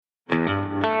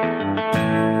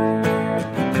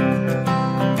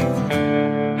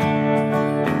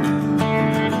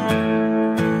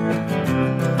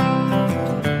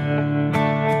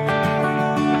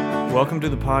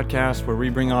Welcome to the podcast where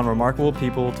we bring on remarkable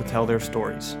people to tell their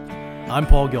stories. I'm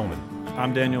Paul Gilman.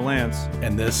 I'm Daniel Lance.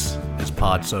 And this is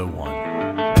Pod So One.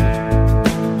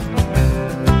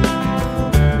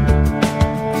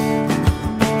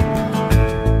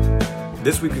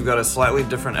 This week we've got a slightly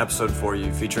different episode for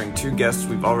you, featuring two guests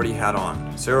we've already had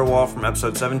on, Sarah Wall from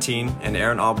episode 17 and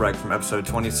Aaron Albrecht from episode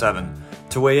 27,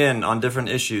 to weigh in on different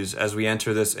issues as we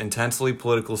enter this intensely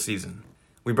political season.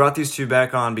 We brought these two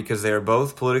back on because they are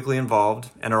both politically involved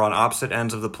and are on opposite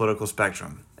ends of the political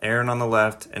spectrum, Aaron on the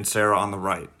left and Sarah on the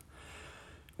right.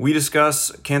 We discuss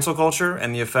cancel culture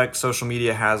and the effect social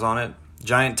media has on it,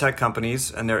 giant tech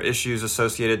companies and their issues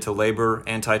associated to labor,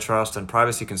 antitrust, and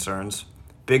privacy concerns,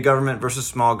 big government versus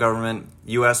small government,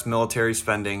 U.S. military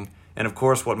spending, and of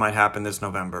course what might happen this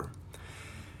November.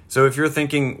 So if you're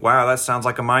thinking, wow, that sounds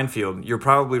like a minefield, you're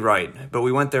probably right, but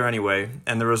we went there anyway,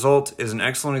 and the result is an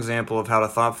excellent example of how to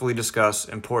thoughtfully discuss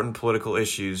important political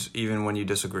issues even when you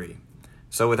disagree.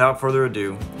 So without further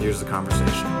ado, here's the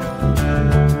conversation.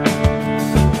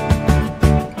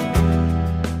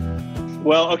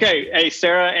 Well, okay. Hey,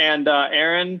 Sarah and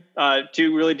Aaron,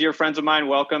 two really dear friends of mine,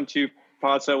 welcome to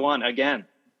Pod So One again.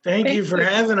 Thank you for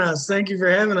having us.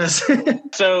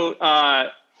 So,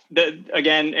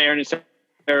 again, Aaron and Sarah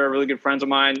are really good friends of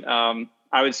mine.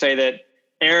 I would say that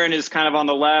Aaron is kind of on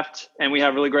the left and we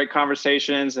have really great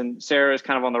conversations, and Sarah is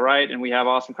kind of on the right and we have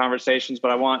awesome conversations.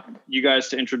 But I want you guys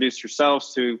to introduce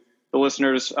yourselves to the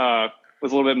listeners with a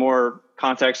little bit more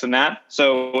context than that.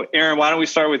 So, Aaron, why don't we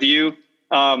start with you?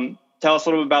 Tell us a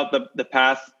little bit about the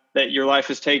path that your life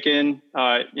has taken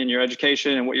in your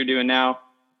education and what you're doing now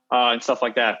and stuff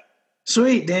like that.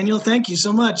 Sweet, Daniel. Thank you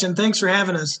so much. And thanks for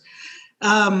having us.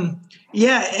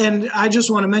 And I just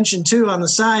want to mention too on the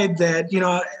side that,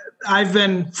 I've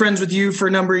been friends with you for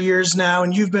a number of years now,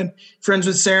 and you've been friends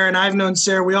with Sarah, and I've known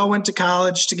Sarah. We all went to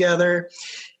college together,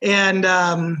 and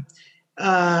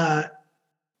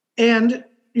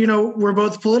we're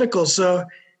both political. So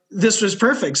this was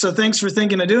perfect. So thanks for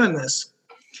thinking of doing this.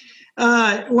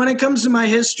 When it comes to my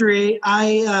history,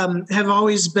 I have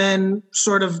always been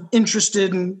sort of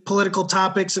interested in political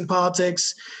topics and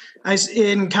politics.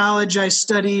 In college, I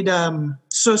studied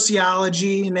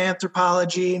sociology and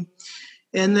anthropology,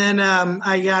 and then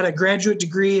I got a graduate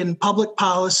degree in public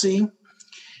policy.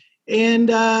 And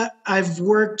I've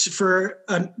worked for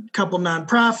a couple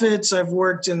nonprofits. I've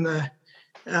worked in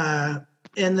and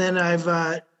then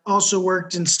I've also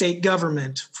worked in state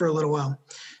government for a little while.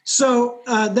 So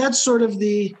that's sort of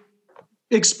the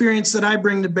experience that I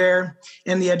bring to bear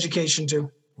and the education too.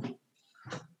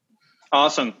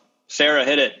 Awesome. Sarah,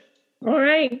 hit it. All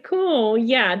right, cool.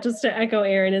 Yeah, just to echo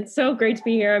Aaron, it's so great to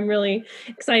be here. I'm really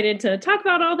excited to talk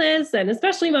about all this, and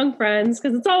especially among friends,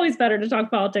 because it's always better to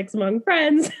talk politics among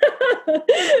friends.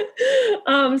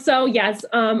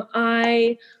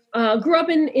 I grew up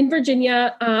in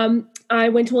Virginia. I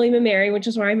went to William & Mary, which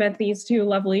is where I met these two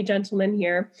lovely gentlemen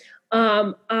here.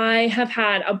 I have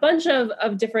had a bunch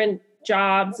of different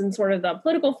jobs in sort of the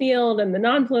political field and the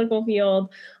non-political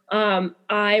field.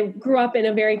 I grew up in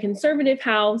a very conservative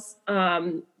house,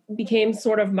 became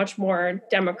sort of much more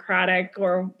democratic,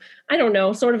 or I don't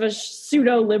know, sort of a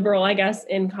pseudo-liberal, I guess,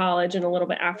 in college and a little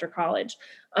bit after college.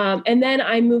 And then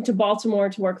I moved to Baltimore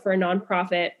to work for a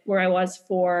nonprofit where I was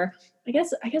for, I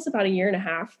guess about a year and a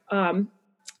half.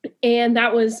 And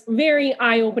that was very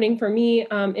eye-opening for me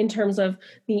in terms of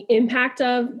the impact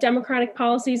of democratic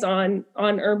policies on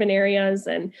urban areas.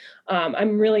 And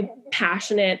I'm really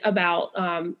passionate about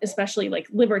especially like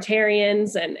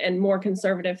libertarians and more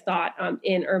conservative thought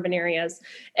in urban areas.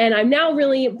 And I'm now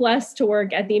really blessed to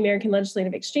work at the American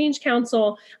Legislative Exchange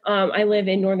Council. I live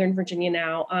in Northern Virginia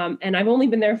now, and I've only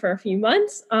been there for a few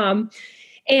months.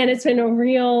 And it's been a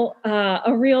real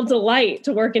delight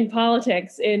to work in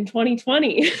politics in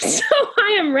 2020. So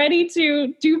I am ready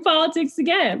to do politics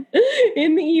again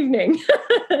in the evening.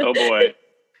 Oh boy.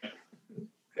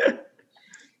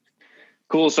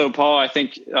 Cool. So Paul, I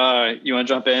think you want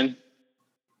to jump in?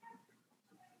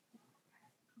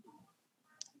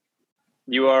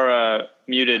 You are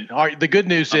muted. All right. The good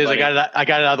news is I got it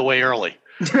out of the way early.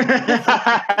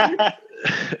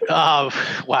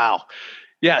 Wow.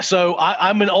 Yeah, so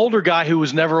I'm an older guy who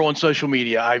was never on social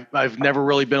media. I've never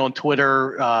really been on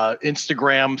Twitter,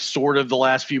 Instagram, sort of the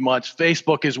last few months.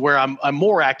 Facebook is where I'm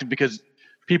more active because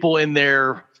people in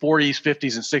their 40s,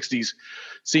 50s, and 60s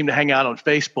seem to hang out on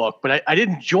Facebook. But I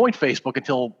didn't join Facebook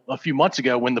until a few months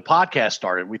ago when the podcast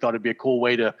started. We thought it'd be a cool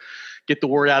way to get the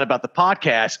word out about the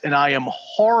podcast. And I am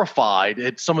horrified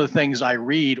at some of the things I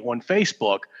read on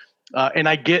Facebook. And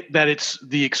I get that it's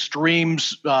the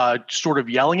extremes sort of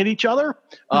yelling at each other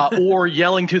or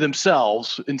yelling to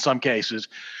themselves in some cases.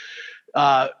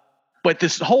 But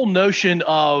this whole notion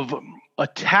of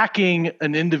attacking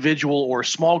an individual or a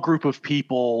small group of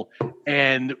people,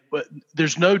 and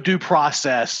there's no due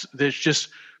process. There's just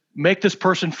make this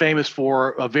person famous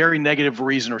for a very negative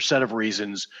reason or set of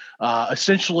reasons,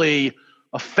 essentially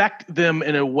affect them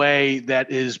in a way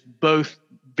that is both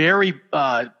very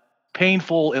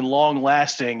painful and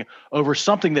long-lasting over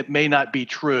something that may not be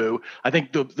true. I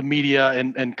think the media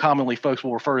and commonly folks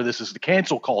will refer to this as the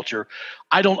cancel culture.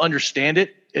 I don't understand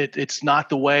it. It's not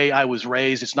the way I was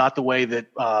raised. It's not the way that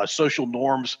social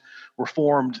norms were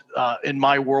formed in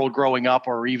my world growing up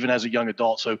or even as a young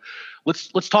adult. So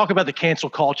let's talk about the cancel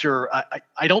culture.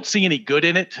 I don't see any good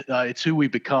in it. It's who we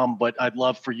become, but I'd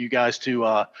love for you guys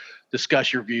to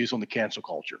discuss your views on the cancel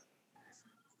culture.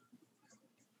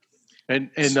 And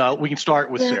we can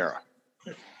start with Sarah.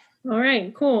 All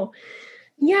right, cool.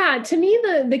 Yeah, to me,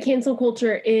 the cancel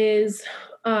culture is,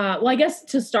 well, I guess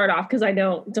to start off, because I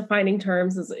know defining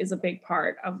terms is a big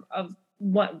part of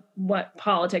what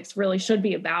politics really should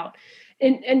be about.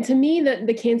 And to me,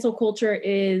 the cancel culture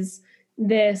is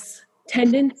this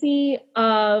tendency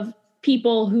of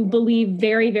people who believe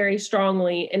very, very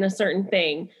strongly in a certain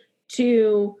thing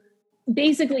to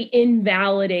basically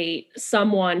invalidate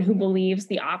someone who believes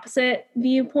the opposite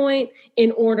viewpoint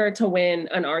in order to win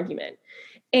an argument.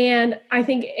 And I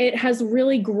think it has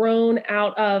really grown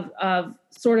out of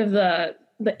sort of the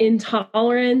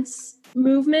intolerance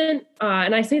movement.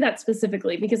 And I say that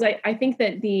specifically because I think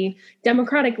that the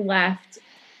Democratic left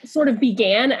sort of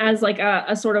began as like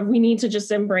a sort of, we need to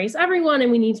just embrace everyone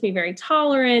and we need to be very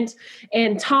tolerant.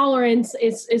 And tolerance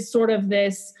is sort of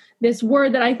this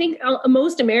word that I think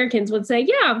most Americans would say,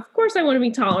 yeah, of course I want to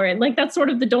be tolerant. Like that's sort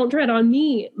of the don't tread on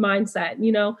me mindset,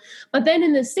 you know? But then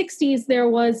in the 60s, there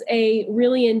was a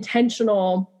really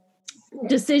intentional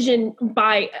decision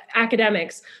by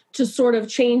academics to sort of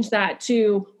change that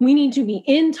to, we need to be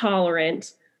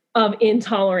intolerant of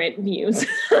intolerant views.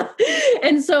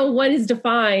 And so what is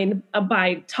defined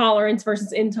by tolerance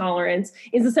versus intolerance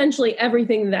is essentially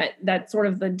everything that sort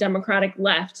of the Democratic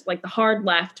left, like the hard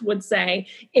left, would say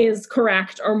is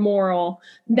correct or moral,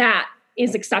 that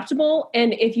is acceptable.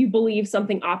 And if you believe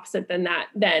something opposite than that,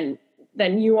 then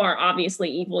you are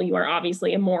obviously evil, you are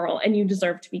obviously immoral, and you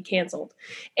deserve to be canceled.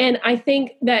 And I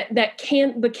think that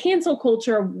the cancel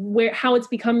culture, how it's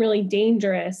become really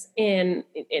dangerous in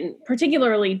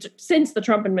particularly since the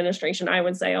Trump administration, I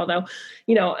would say, although,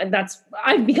 you know,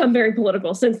 I've become very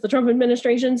political since the Trump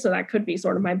administration, so that could be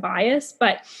sort of my bias.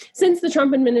 But since the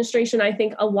Trump administration, I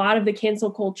think a lot of the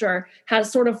cancel culture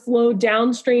has sort of flowed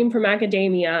downstream from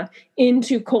academia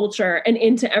into culture and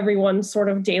into everyone's sort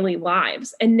of daily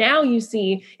lives. And now you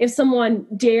see, if someone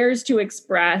dares to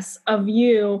express a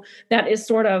view that is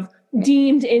sort of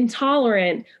deemed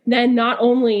intolerant, then not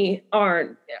only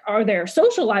are their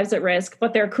social lives at risk,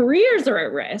 but their careers are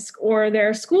at risk or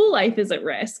their school life is at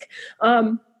risk.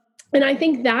 And I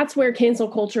think that's where cancel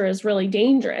culture is really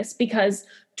dangerous, because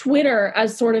Twitter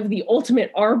as sort of the ultimate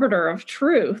arbiter of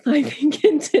truth, I think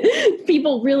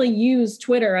people really use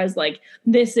Twitter as like,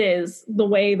 this is the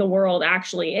way the world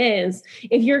actually is.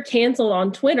 If you're canceled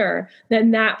on Twitter,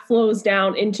 then that flows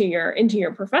down into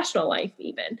your professional life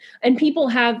even. And people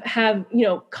have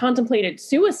contemplated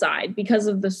suicide because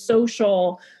of the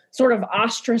social sort of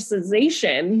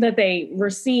ostracization that they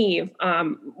receive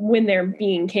when they're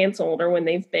being canceled or when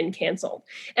they've been canceled.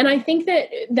 And I think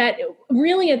that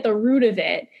really at the root of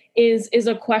it is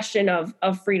a question of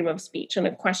freedom of speech and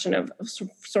a question of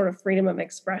sort of freedom of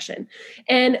expression.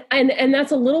 And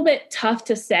that's a little bit tough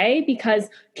to say, because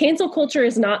cancel culture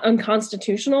is not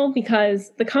unconstitutional,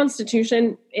 because the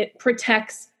Constitution, it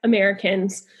protects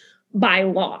Americans by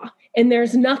law. And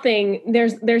there's nothing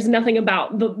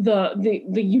about the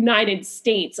United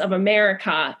States of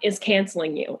America is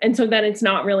canceling you. And so then it's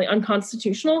not really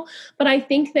unconstitutional. But I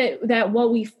think that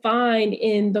what we find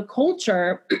in the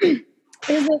culture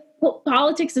is that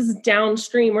politics is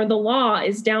downstream, or the law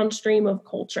is downstream of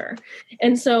culture.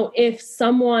 And so if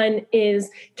someone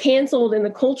is canceled in the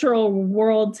cultural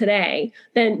world today,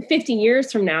 then 50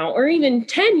 years from now, or even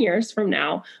 10 years from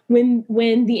now, when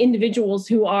the individuals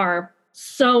who are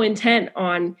so intent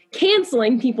on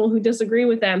canceling people who disagree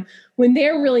with them, when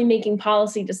they're really making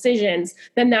policy decisions,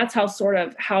 then that's how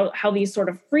these sort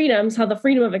of freedoms, how the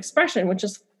freedom of expression, which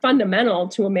is fundamental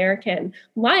to American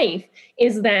life,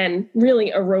 is then really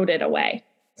eroded away.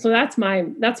 So that's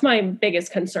my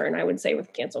biggest concern, I would say,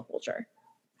 with cancel culture.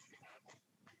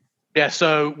 Yeah,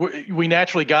 so we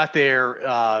naturally got there,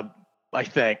 I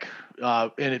think,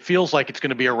 and it feels like it's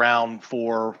going to be around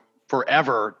for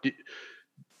forever.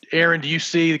 Aaron, do you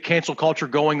see the cancel culture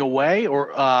going away,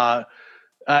 or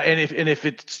And if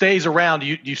it stays around,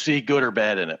 you see good or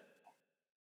bad in it.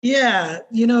 Yeah,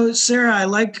 Sarah, I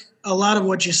like a lot of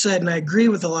what you said, and I agree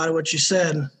with a lot of what you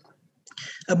said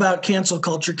about cancel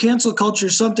culture. Cancel culture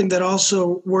is something that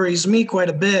also worries me quite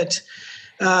a bit,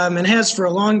 and has for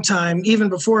a long time, even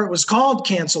before it was called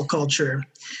cancel culture,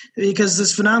 because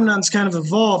this phenomenon's kind of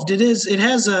evolved. It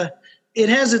has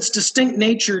its distinct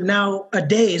nature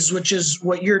nowadays, which is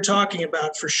what you're talking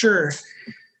about for sure.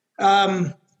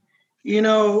 One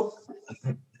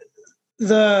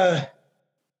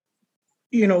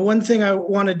thing I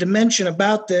wanted to mention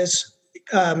about this,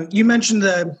 you mentioned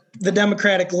the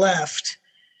Democratic left,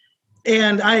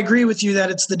 and I agree with you that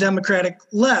it's the Democratic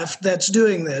left that's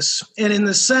doing this. And in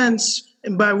the sense,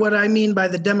 and by what I mean by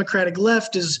the Democratic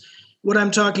left is what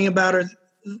I'm talking about are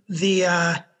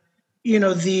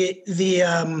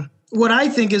what I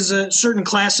think is a certain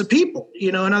class of people.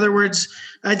 In other words,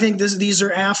 I think these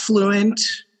are affluent,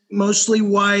 mostly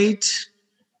white,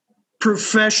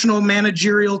 professional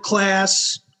managerial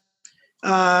class,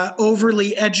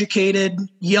 overly educated,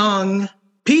 young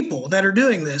people that are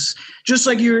doing this. Just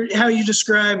like how you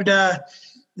described how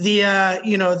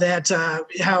you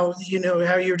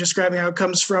were describing how it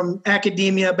comes from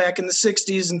academia back in the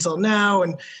 60s until now,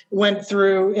 and went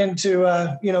through into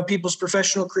people's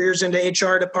professional careers, into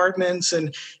HR departments,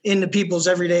 and into people's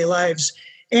everyday lives.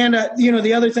 And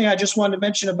the other thing I just wanted to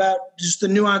mention about just the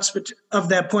nuance of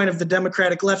that point of the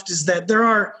Democratic left is that there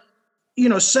are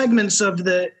segments of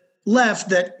the left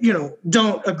that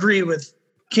don't agree with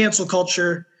cancel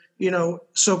culture,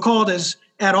 so-called as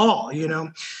at all,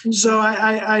 So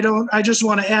I just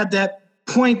want to add that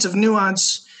point of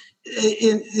nuance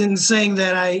in saying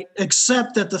that I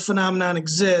accept that the phenomenon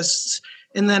exists.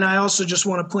 And then I also just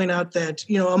want to point out that,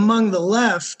 among the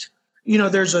left,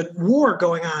 there's a war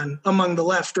going on among the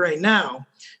left right now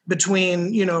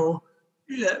between,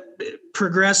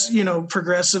 progressive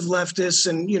leftists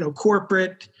and,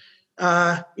 corporate,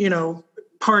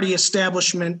 party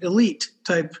establishment elite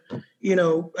type,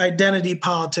 identity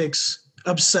politics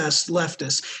obsessed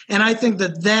leftists. And I think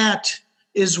that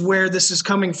is where this is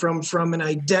coming from an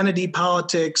identity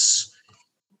politics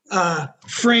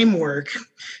framework,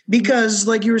 because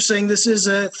like you were saying, this is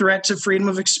a threat to freedom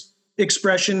of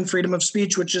expression, freedom of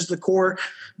speech, which is the core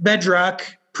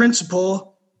bedrock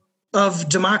principle of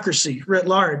democracy writ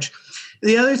large.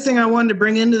 The other thing I wanted to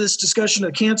bring into this discussion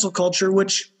of cancel culture,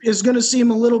 which is going to seem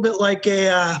a little bit like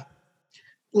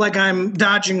like I'm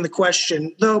dodging the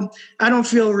question, though I don't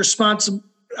feel responsible.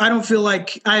 I don't feel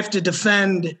like I have to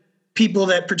defend people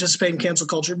that participate in cancel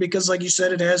culture because, like you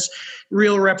said, it has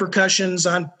real repercussions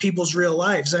on people's real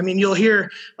lives. I mean, you'll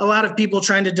hear a lot of people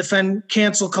trying to defend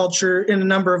cancel culture in a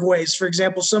number of ways. For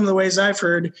example, some of the ways I've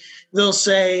heard, they'll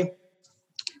say,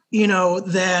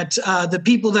 that the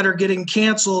people that are getting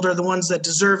canceled are the ones that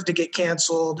deserve to get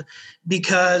canceled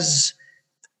because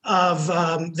of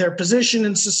their position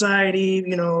in society,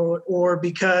 or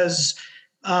because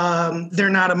they're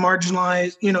not a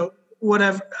marginalized,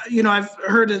 whatever. I've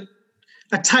heard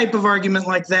a type of argument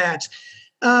like that.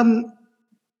 Though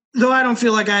I don't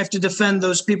feel like I have to defend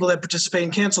those people that participate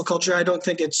in cancel culture, I don't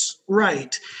think it's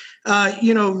right.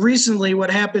 Recently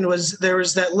what happened was there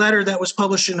was that letter that was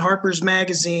published in Harper's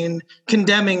Magazine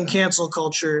condemning cancel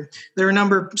culture. There were a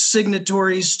number of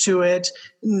signatories to it.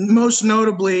 Most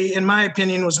notably, in my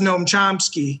opinion, was Noam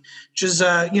Chomsky, which is,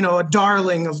 a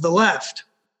darling of the left.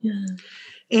 Yeah.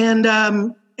 And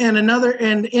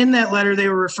in that letter, they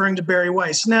were referring to Bari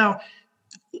Weiss. Now,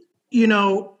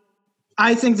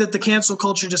 I think that the cancel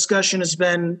culture discussion has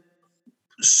been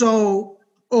so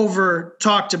over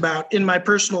talked about, in my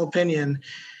personal opinion,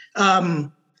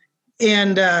 and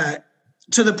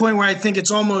to the point where I think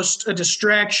it's almost a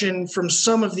distraction from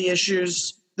some of the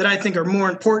issues that I think are more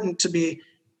important to be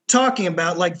talking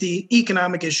about, like the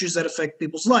economic issues that affect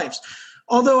people's lives.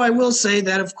 Although I will say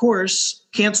that, of course,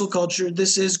 cancel culture,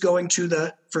 this is going to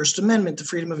the First Amendment, the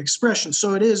freedom of expression.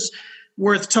 So it is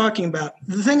worth talking about.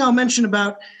 The thing I'll mention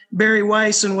about Bari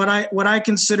Weiss and what I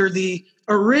consider the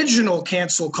original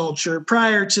cancel culture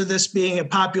prior to this being a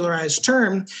popularized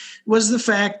term was the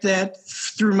fact that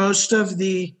through most of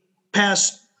the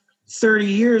past 30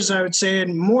 years, I would say,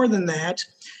 and more than that,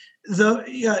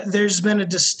 there's been a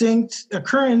distinct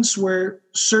occurrence where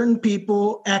certain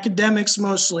people, academics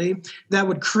mostly, that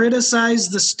would criticize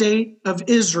the state of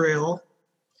Israel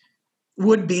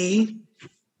would be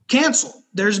canceled.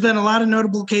 There's been a lot of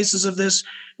notable cases of this.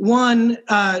 One,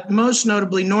 most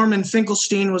notably, Norman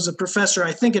Finkelstein was a professor,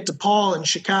 I think, at DePaul in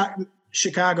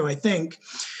Chicago, I think.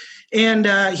 And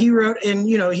he wrote, and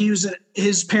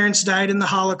his parents died in the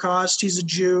Holocaust. He's a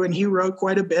Jew, and he wrote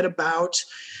quite a bit about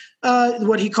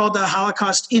what he called the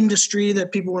Holocaust industry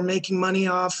that people were making money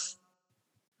off.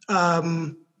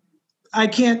 I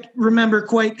can't remember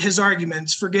quite his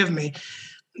arguments, forgive me.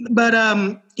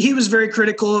 But he was very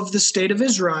critical of the state of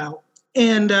Israel.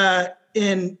 And there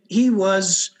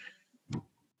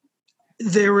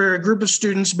were a group of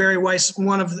students, Barry Weiss,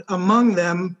 among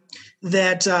them,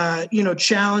 that,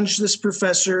 challenged this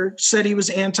professor, said he was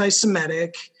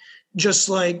anti-Semitic, just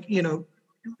like,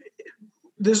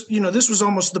 this was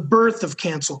almost the birth of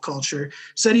cancel culture,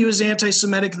 said he was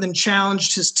anti-Semitic, and then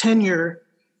challenged his tenure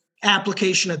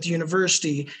application at the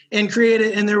university and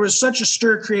there was such a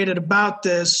stir created about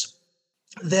this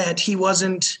that he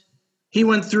went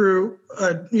through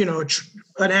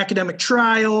an academic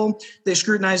trial. They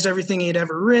scrutinized everything he had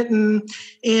ever written.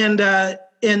 And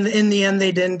in the end,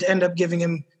 they didn't end up giving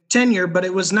him tenure, but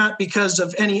it was not because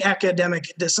of any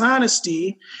academic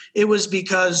dishonesty. It was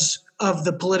because of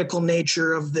the political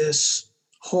nature of this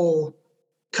whole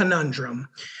conundrum.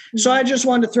 So I just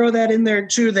wanted to throw that in there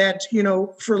too, that,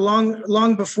 for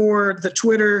long before the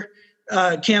Twitter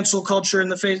cancel culture and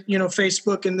the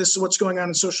Facebook, and this is what's going on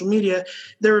in social media,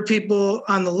 there were people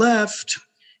on the left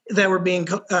that were being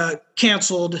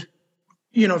canceled,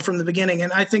 from the beginning.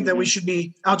 And I think that we should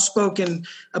be outspoken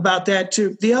about that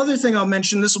too. The other thing I'll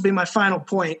mention, this will be my final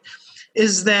point,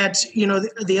 is that,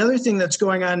 the other thing that's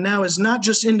going on now is not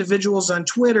just individuals on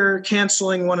Twitter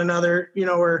canceling one another,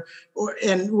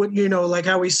 like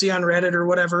how we see on Reddit or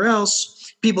whatever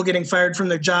else, people getting fired from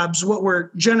their jobs, what we're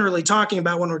generally talking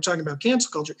about when we're talking about cancel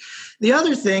culture. The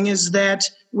other thing is that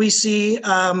we see,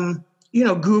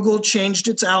 Google changed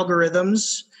its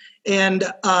algorithms and,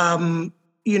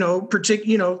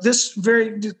 this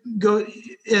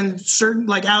certain,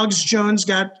 like Alex Jones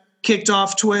got kicked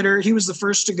off Twitter. He was the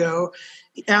first to go.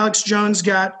 Alex Jones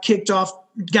got kicked off,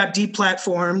 got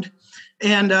deplatformed,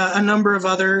 and a number of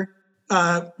other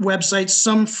websites,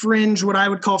 some fringe, what I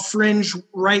would call fringe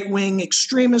right-wing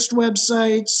extremist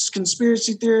websites,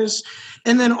 conspiracy theorists,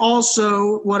 and then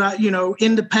also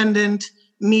independent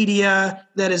media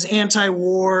that is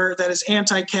anti-war, that is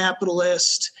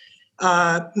anti-capitalist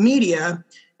media,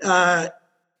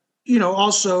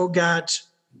 also got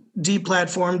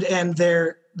deplatformed, and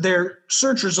their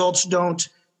search results don't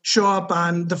show up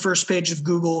on the first page of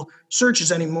Google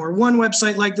searches anymore. One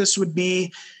website like this would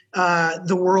be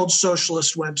the World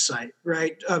Socialist website,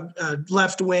 right? A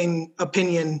left-wing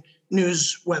opinion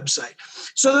news website.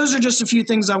 So those are just a few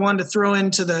things I wanted to throw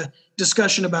into the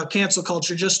discussion about cancel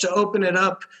culture, just to open it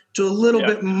up to a little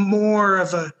bit more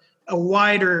of a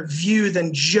wider view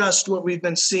than just what we've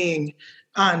been seeing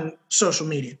on social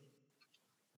media.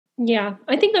 Yeah,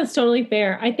 I think that's totally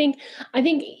fair. I think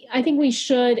we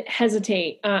should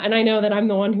hesitate, and I know that I'm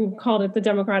the one who called it the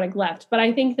Democratic left, but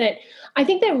I think that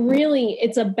really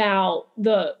it's about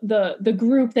the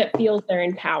group that feels they're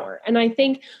in power. And I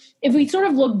think if we sort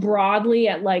of look broadly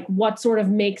at like what sort of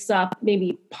makes up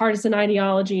maybe partisan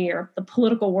ideology or the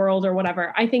political world or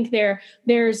whatever, I think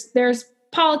there's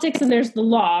politics and there's the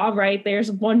law, right?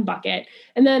 There's one bucket,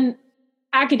 and then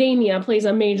academia plays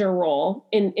a major role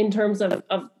in terms of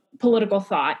political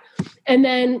thought, and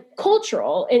then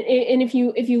cultural. And if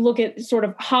you look at sort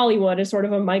of Hollywood as sort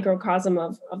of a microcosm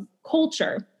of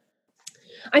culture,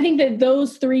 I think that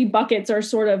those three buckets are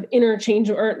sort of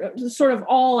interchangeable, or sort of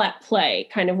all at play,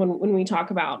 kind of when we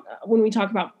talk about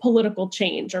political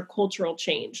change or cultural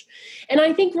change. And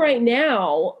I think right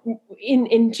now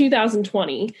in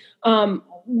 2020,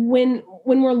 when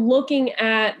we're looking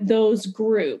at those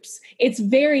groups, it's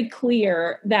very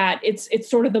clear that it's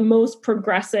sort of the most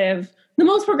progressive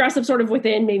sort of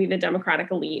within maybe the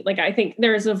Democratic elite. Like, I think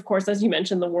there's, of course, as you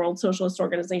mentioned, the World Socialist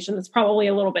Organization that's probably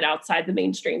a little bit outside the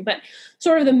mainstream, but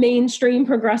sort of the mainstream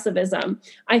progressivism,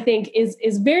 I think,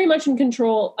 is very much in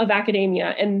control of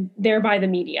academia and thereby the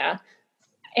media.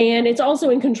 And it's also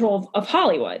in control of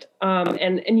Hollywood.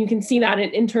 And you can see that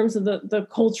in terms of the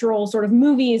cultural sort of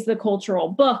movies, the cultural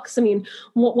books. I mean,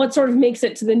 what sort of makes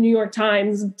it to the New York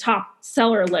Times top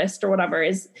seller list or whatever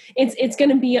is it's going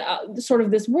to be sort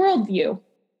of this worldview.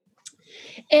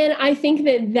 And I think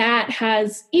that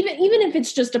has, even if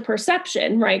it's just a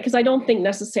perception, right? Because I don't think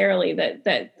necessarily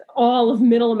that all of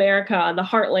middle America, the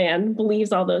heartland,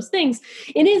 believes all those things.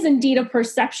 It is indeed a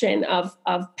perception of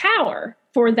power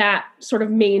for that sort of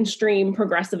mainstream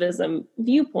progressivism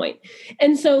viewpoint.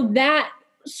 And so that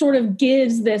sort of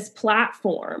gives this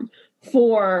platform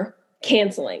for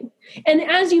canceling. And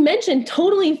as you mentioned,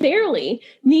 totally fairly,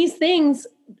 these things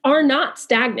are not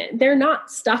stagnant. They're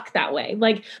not stuck that way.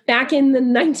 Like back in the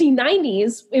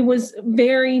 1990s, it was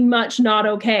very much not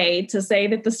okay to say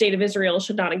that the state of Israel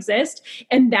should not exist.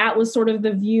 And that was sort of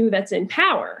the view that's in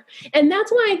power. And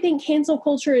that's why I think cancel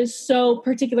culture is so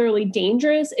particularly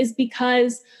dangerous, is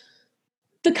because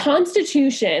the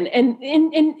Constitution and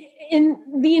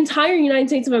in the entire United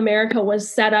States of America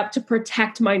was set up to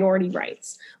protect minority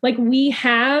rights. Like we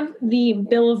have the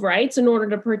Bill of Rights in order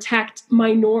to protect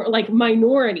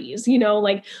minorities,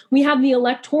 like we have the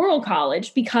Electoral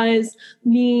College because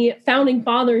the founding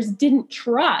fathers didn't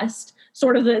trust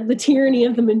sort of the tyranny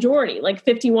of the majority. Like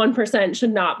 51%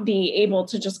 should not be able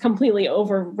to just completely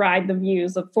override the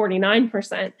views of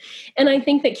 49%. And I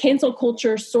think that cancel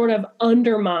culture sort of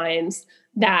undermines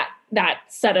that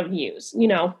set of views,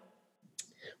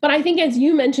 But I think, as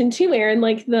you mentioned too, Aaron,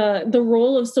 like the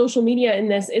role of social media in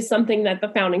this is something that the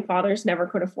founding fathers never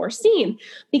could have foreseen,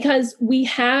 because we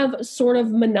have sort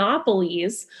of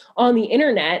monopolies on the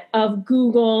internet of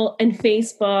Google and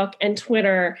Facebook and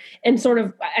Twitter. And sort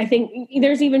of, I think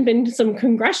there's even been some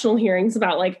congressional hearings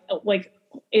about like,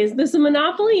 is this a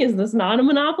monopoly? Is this not a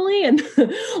monopoly? And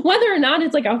whether or not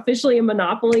it's like officially a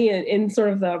monopoly in sort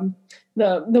of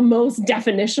the most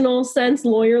definitional sense,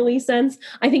 lawyerly sense,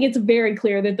 I think it's very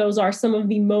clear that those are some of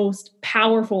the most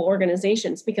powerful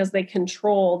organizations because they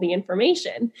control the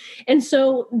information. And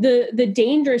so the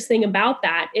dangerous thing about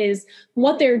that is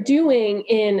what they're doing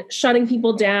in shutting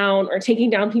people down or taking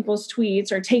down people's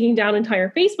tweets or taking down entire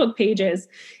Facebook pages.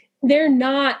 They're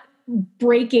not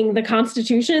breaking the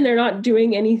Constitution. They're not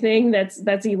doing anything that's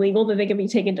illegal that they can be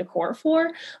taken to court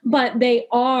for, but they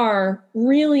are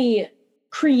really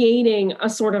creating a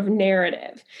sort of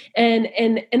narrative. And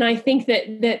I think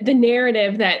that the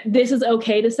narrative that this is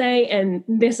okay to say and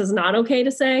this is not okay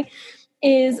to say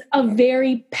is a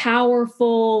very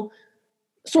powerful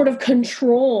sort of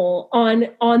control on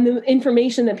the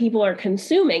information that people are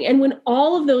consuming. And when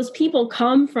all of those people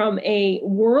come from a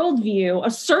worldview,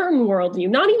 a certain worldview,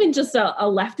 not even just a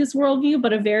leftist worldview,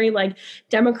 but a very like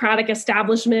democratic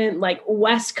establishment, like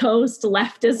West Coast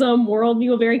leftism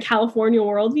worldview, a very California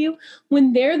worldview,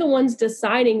 when they're the ones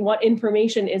deciding what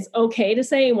information is okay to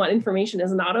say and what information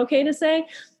is not okay to say,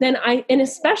 then and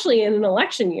especially in an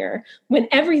election year, when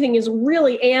everything is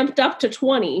really amped up to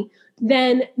 20,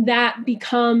 then that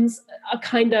becomes a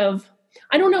kind of,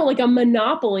 I don't know, like a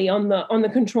monopoly on the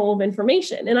control of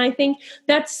information. And I think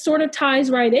that sort of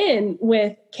ties right in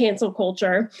with cancel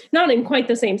culture, not in quite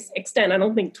the same extent. I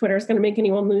don't think Twitter is going to make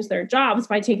anyone lose their jobs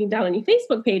by taking down any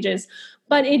Facebook pages,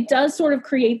 but it does sort of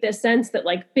create this sense that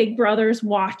like Big Brother's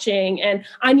watching and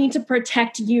I need to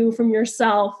protect you from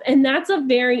yourself. And that's a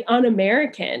very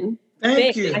un-American thing.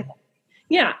 Thank you.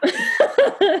 Yeah.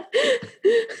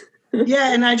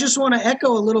 Yeah, and I just want to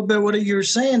echo a little bit what you were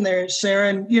saying there, Sarah.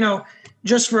 And,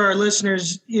 just for our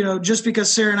listeners, just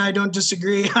because Sarah and I don't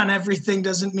disagree on everything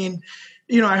doesn't mean,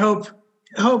 I hope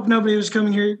nobody was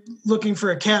coming here looking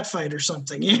for a cat fight or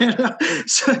something.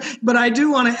 But I do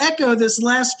want to echo this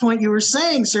last point you were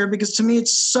saying, Sarah, because to me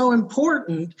it's so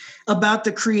important about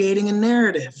the creating a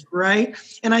narrative, right?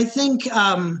 And I think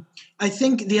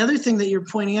the other thing that you're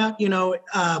pointing out,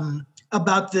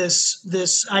 about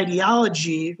this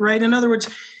ideology, right? In other words,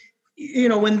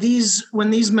 when these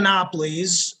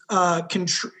monopolies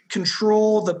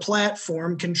control the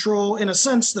platform, control, in a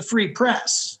sense, the free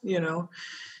press,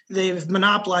 they've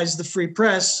monopolized the free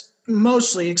press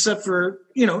mostly, except for,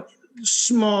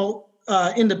 small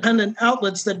independent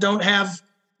outlets that don't have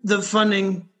the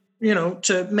funding,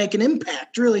 to make an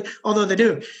impact, really, although they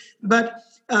do. But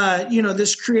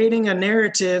this creating a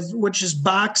narrative, which is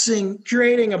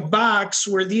creating a box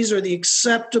where these are the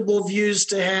acceptable views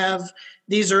to have,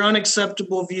 these are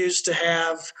unacceptable views to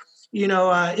have. You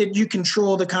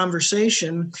control the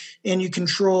conversation and you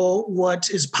control what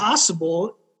is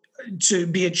possible to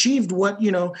be achieved. For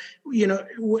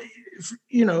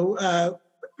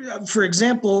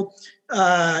example,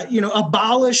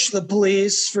 abolish the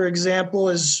police, for example,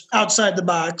 is outside the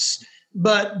box.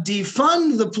 But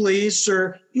defund the police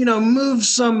or, move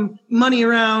some money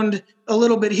around a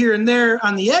little bit here and there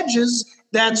on the edges,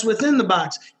 that's within the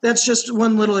box. That's just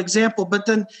one little example. But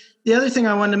then the other thing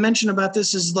I wanted to mention about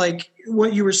this is like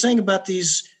what you were saying about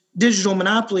these digital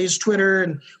monopolies, Twitter.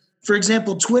 And for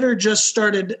example, Twitter just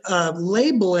started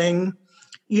labeling,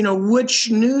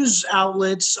 which news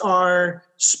outlets are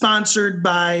sponsored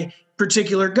by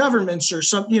particular governments or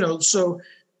some, so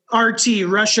RT,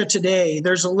 Russia Today,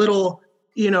 there's a little,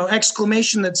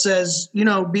 exclamation that says,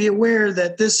 be aware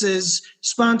that this is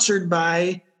sponsored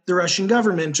by the Russian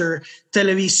government, or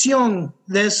Televisión.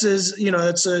 This is,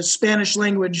 it's a Spanish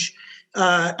language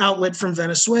outlet from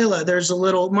Venezuela. There's a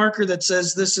little marker that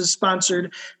says this is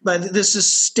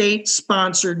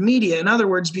state-sponsored media. In other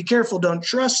words, be careful, don't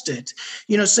trust it.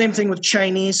 Same thing with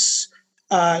Chinese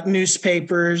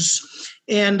newspapers.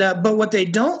 And but what they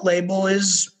don't label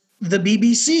is the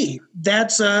BBC.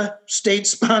 That's a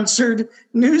state-sponsored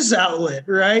news outlet,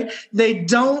 right? They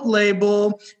don't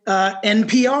label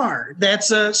NPR. That's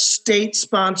a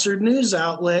state-sponsored news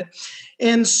outlet.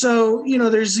 And so,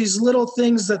 there's these little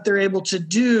things that they're able to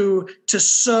do to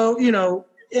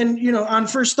on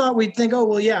first thought, we'd think, oh,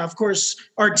 well, yeah, of course,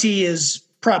 RT is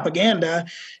propaganda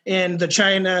and the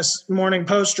China Morning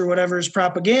Post or whatever is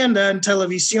propaganda and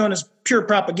Televisión is pure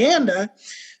propaganda.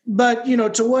 But,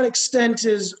 to what extent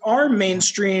is our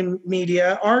mainstream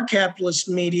media, our capitalist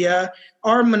media,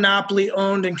 our monopoly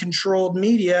owned and controlled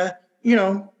media,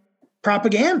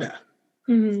 propaganda?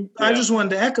 Mm-hmm. Yeah. I just wanted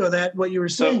to echo what you were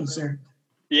saying, sir.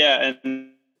 Yeah.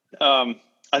 And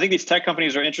I think these tech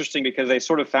companies are interesting because they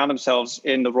sort of found themselves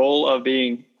in the role of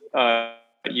being a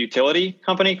utility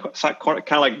company, kind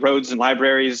of like roads and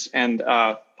libraries and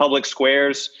public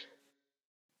squares.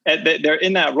 They're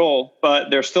in that role, but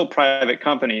they're still private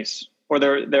companies, or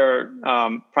they're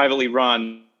privately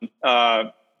run.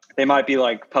 They might be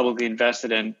like publicly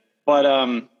invested in, but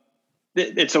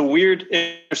it's a weird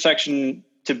intersection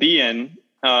to be in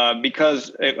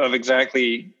because of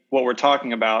exactly what we're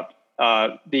talking about.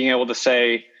 Being able to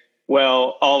say,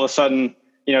 well, all of a sudden,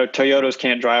 Toyotas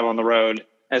can't drive on the road,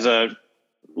 as a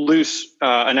loose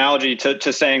analogy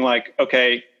to saying like,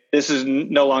 okay, this is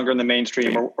no longer in the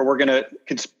mainstream, or we're going to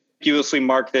conspicuously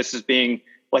mark this as being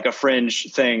like a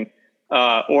fringe thing,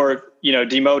 or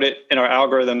demote it in our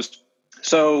algorithms.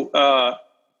 So,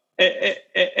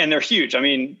 and they're huge. I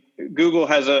mean, Google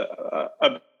has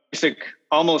a basic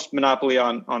almost monopoly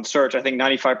on search. I think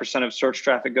 95% of search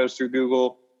traffic goes through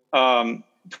Google. Twitter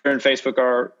and Facebook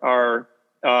are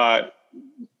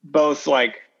both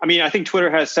like. I mean, I think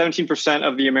Twitter has 17%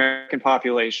 of the American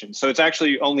population. So it's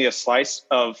actually only a slice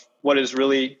of what is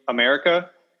really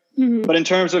America. Mm-hmm. But in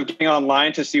terms of getting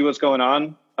online to see what's going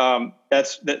on,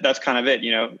 that's kind of it,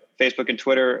 Facebook and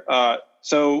Twitter.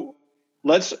 So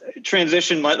let's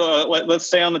transition. Let's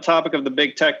stay on the topic of the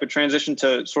big tech, but transition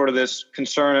to sort of this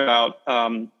concern about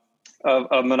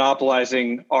of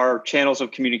monopolizing our channels of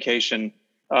communication.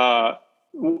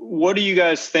 What do you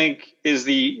guys think is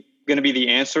going to be the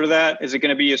answer to that? Is it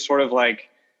going to be a sort of like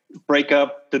break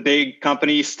up the big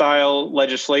company style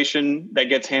legislation that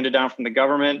gets handed down from the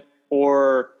government,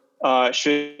 or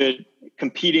should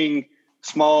competing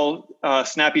small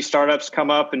snappy startups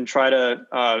come up and try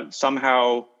to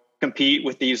somehow compete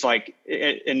with these like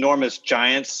enormous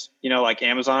giants, like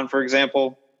Amazon, for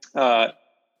example? Not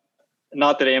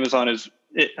that Amazon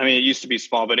it used to be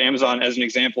small, but Amazon as an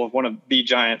example of one of the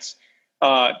giants.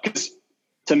 Because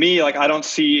to me, like, I don't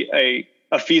see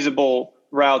a feasible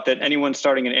route that anyone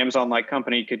starting an Amazon-like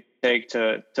company could take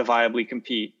to viably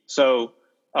compete. So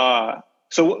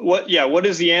what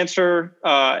is the answer?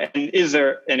 And is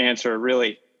there an answer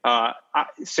really?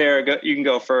 Sarah, you can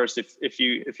go first if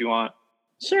you want.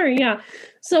 Sure. Yeah.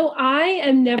 So I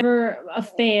am never a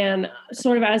fan,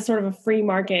 sort of a free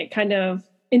market kind of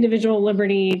individual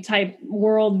liberty type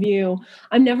worldview.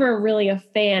 I'm never really a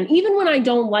fan, even when I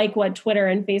don't like what Twitter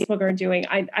and Facebook are doing.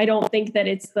 I don't think that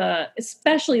it's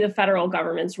especially the federal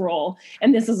government's role.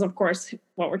 And this is, of course,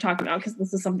 what we're talking about, because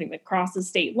this is something that crosses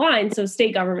state lines. So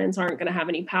state governments aren't going to have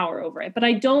any power over it. But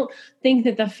I don't think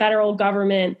that the federal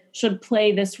government should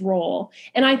play this role.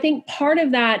 And I think part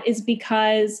of that is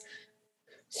because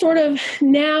sort of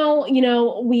now,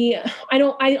 I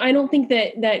don't think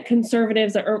that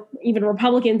conservatives or even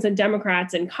Republicans and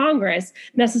Democrats in Congress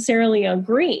necessarily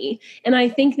agree. And I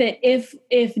think that if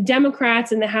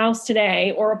Democrats in the House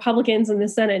today or Republicans in the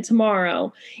Senate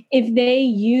tomorrow, if they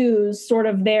use sort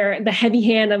of the heavy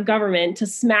hand of government to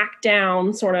smack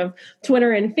down sort of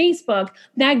Twitter and Facebook,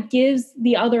 that gives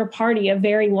the other party a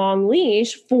very long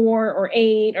leash 4 or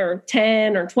 8 or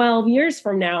 10 or 12 years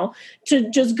from now to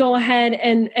just go ahead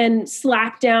and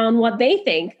slap down what they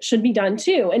think should be done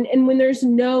too. And when there's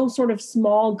no sort of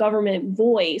small government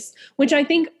voice, which I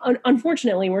think,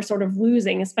 unfortunately, we're sort of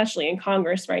losing, especially in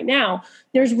Congress right now,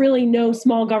 there's really no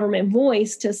small government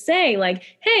voice to say like,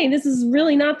 hey, this is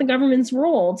really not the government's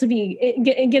role to be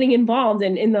getting involved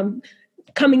in the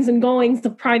comings and goings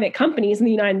of private companies in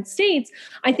the United States.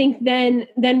 I think then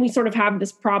we sort of have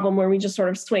this problem where we just sort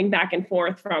of swing back and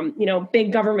forth from,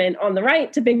 big government on the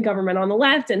right to big government on the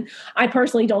left. And I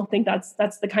personally don't think that's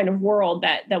the kind of world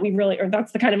that we really, or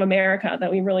that's the kind of America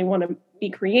that we really want to be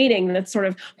creating, that's sort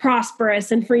of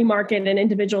prosperous and free market and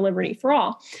individual liberty for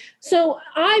all. So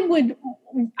I would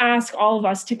ask all of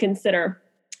us to consider,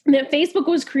 that Facebook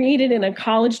was created in a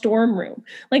college dorm room.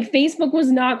 Like Facebook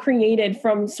was not created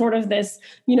from sort of this,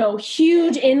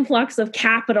 huge influx of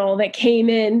capital that came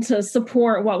in to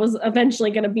support what was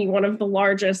eventually going to be one of the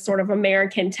largest sort of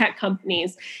American tech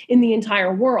companies in the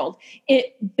entire world.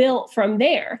 It built from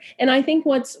there. And I think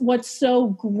what's so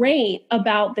great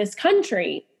about this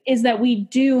country is that we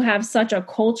do have such a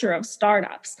culture of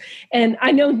startups. And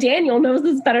I know Daniel knows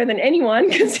this better than anyone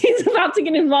because he's about to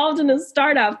get involved in a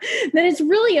startup, that it's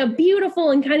really a beautiful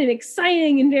and kind of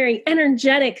exciting and very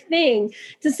energetic thing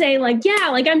to say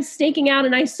I'm staking out,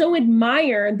 and I so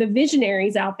admire the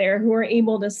visionaries out there who are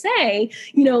able to say,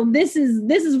 this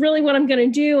is really what I'm going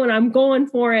to do and I'm going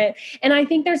for it. And I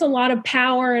think there's a lot of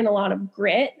power and a lot of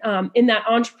grit in that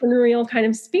entrepreneurial kind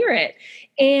of spirit.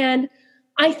 And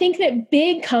I think that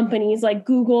big companies like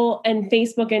Google and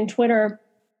Facebook and Twitter,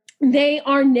 they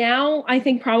are now, I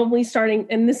think, probably starting,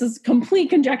 and this is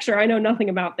complete conjecture, I know nothing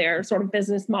about their sort of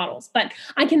business models, but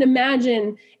I can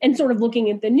imagine, and sort of looking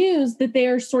at the news, that they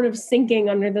are sort of sinking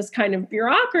under this kind of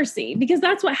bureaucracy, because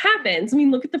that's what happens. I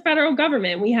mean, look at the federal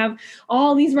government. We have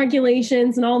all these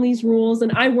regulations and all these rules,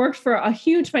 and I worked for a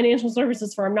huge financial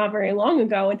services firm not very long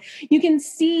ago, and you can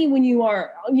see when you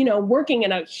are, working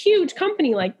in a huge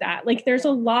company like that, like there's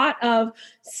a lot of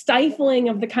stifling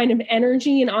of the kind of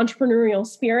energy and entrepreneurial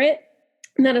spirit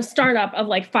that a startup of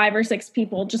like 5 or 6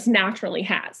 people just naturally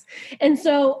has. And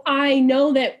so I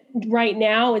know that right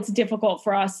now it's difficult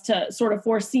for us to sort of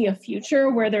foresee a future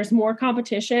where there's more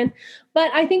competition,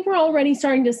 but I think we're already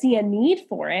starting to see a need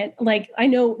for it. Like I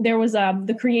know there was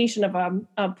the creation of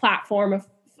a platform of,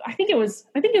 I think it was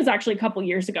actually a couple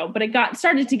years ago, but it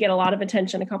started to get a lot of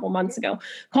attention a couple months ago,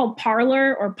 called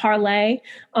Parler or Parlay.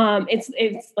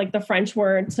 It's like the French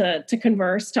word to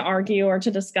converse, to argue, or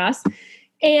to discuss.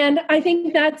 And I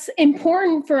think that's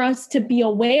important for us to be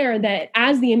aware that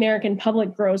as the American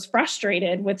public grows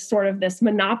frustrated with sort of this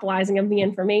monopolizing of the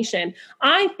information,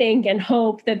 I think and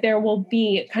hope that there will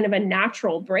be kind of a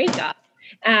natural breakup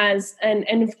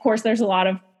and of course there's a lot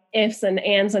of ifs and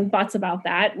ands and buts about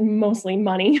that, mostly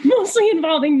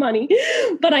involving money.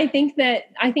 But I think that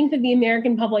the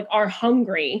American public are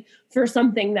hungry for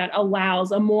something that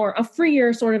allows a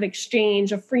freer sort of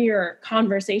exchange, a freer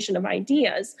conversation of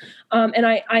ideas. And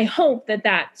I hope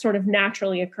that sort of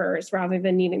naturally occurs rather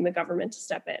than needing the government to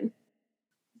step in.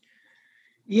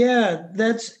 Yeah,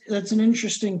 that's an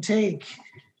interesting take.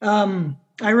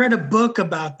 I read a book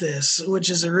about this,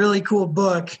 which is a really cool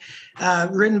book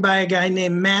written by a guy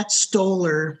named Matt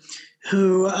Stoller,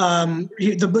 who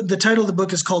the title of the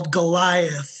book is called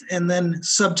Goliath, and then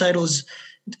subtitle is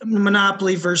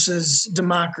Monopoly versus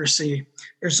Democracy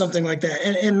or something like that.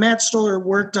 And Matt Stoller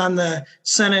worked on the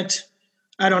Senate,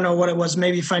 I don't know what it was,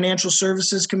 maybe Financial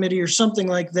Services Committee or something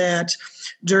like that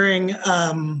during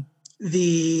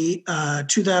the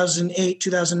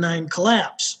 2008-2009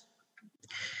 collapse.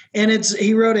 And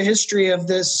he wrote a history of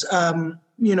this, of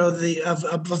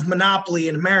monopoly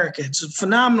in America. It's a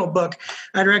phenomenal book.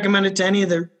 I'd recommend it to any of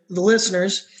the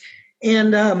listeners.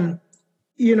 And,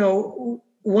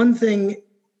 one thing,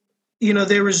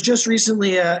 there was just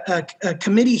recently a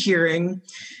committee hearing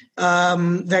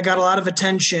that got a lot of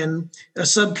attention, a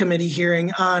subcommittee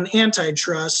hearing on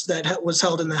antitrust that was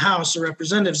held in the House of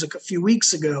Representatives a few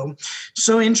weeks ago.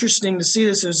 So interesting to see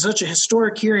this. It was such a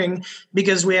historic hearing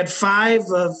because we had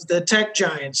 5 of the tech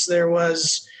giants. There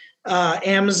was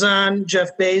Amazon,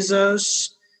 Jeff Bezos.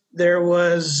 There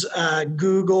was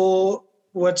Google,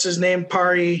 what's his name?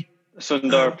 Sundar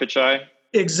Pichai.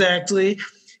 Exactly.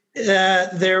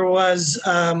 There was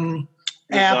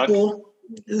Apple.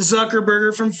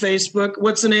 Zuckerberg from Facebook.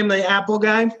 What's the name of the Apple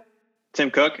guy?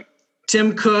 Tim Cook.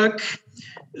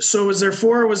 So was there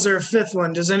 4 or was there a 5th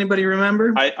one? Does anybody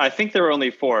remember? I think there were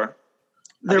only 4.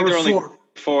 There were only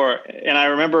 4. And I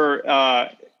remember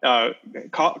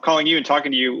calling you and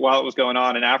talking to you while it was going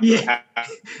on and after it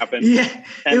happened. Yeah.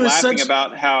 And laughing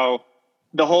about how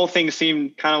the whole thing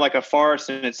seemed kind of like a farce,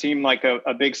 and it seemed like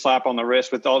a big slap on the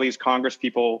wrist with all these Congress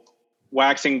people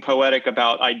waxing poetic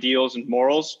about ideals and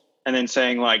morals. And then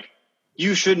saying like,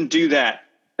 you shouldn't do that.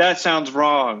 That sounds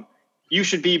wrong. You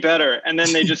should be better. And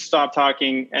then they just stop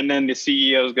talking, and then the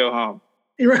CEOs go home.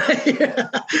 Right.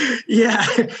 Yeah.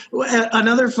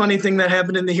 Another funny thing that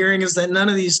happened in the hearing is that none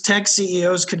of these tech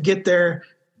CEOs could get their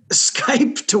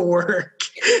Skype to work.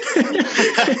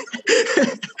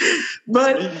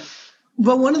 But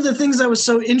one of the things that was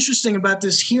so interesting about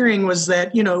this hearing was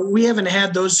that, we haven't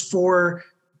had those 4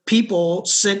 people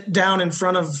sit down in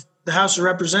front of the House of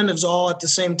Representatives all at the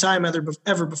same time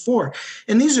ever before.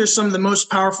 And these are some of the most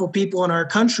powerful people in our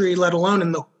country, let alone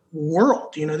in the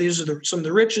world. These are some of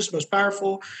the richest, most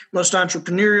powerful, most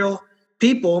entrepreneurial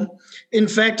people. In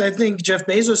fact, I think Jeff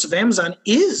Bezos of Amazon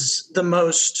is the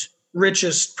most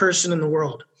richest person in the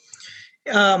world.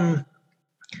 Though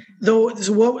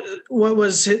what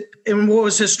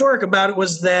was historic about it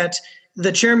was that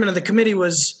the chairman of the committee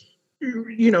was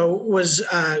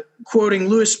quoting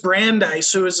Louis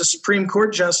Brandeis, who was a Supreme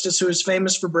Court justice who was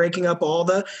famous for breaking up all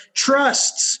the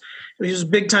trusts. He was a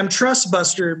big-time trust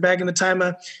buster back in the time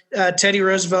of Teddy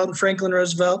Roosevelt and Franklin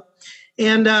Roosevelt.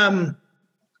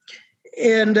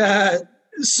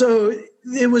 So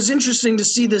it was interesting to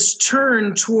see this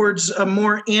turn towards a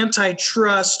more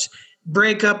antitrust,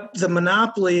 break up the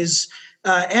monopolies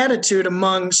attitude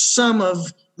among some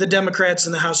of the Democrats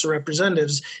in the House of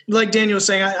Representatives. Like Daniel was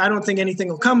saying, I don't think anything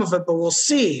will come of it, but we'll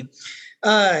see.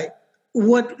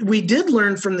 What we did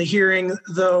learn from the hearing,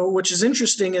 though, which is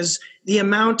interesting, is the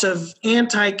amount of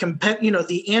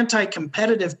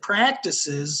anti-competitive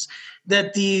practices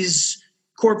that these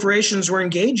corporations were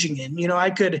engaging in. I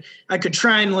could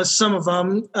try and list some of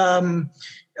them.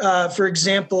 For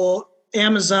example,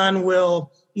 Amazon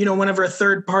will, whenever a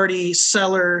third-party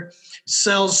seller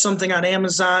sells something on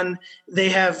Amazon, they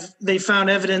found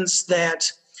evidence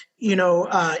that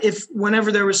if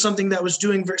whenever there was something that was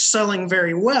selling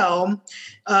very well,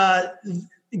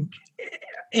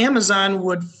 Amazon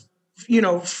would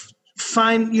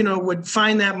find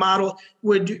that model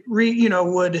would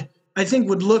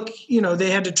look, they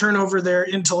had to turn over their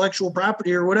intellectual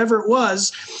property or whatever it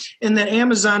was, and that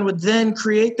Amazon would then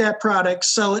create that product,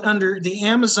 sell it under the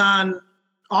Amazon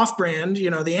off-brand,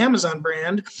 the Amazon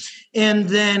brand, and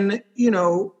then,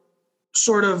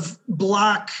 sort of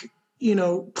block,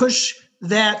 push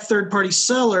that third-party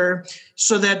seller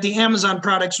so that the Amazon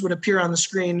products would appear on the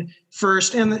screen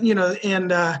first, and they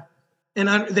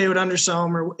would undersell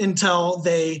them until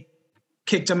they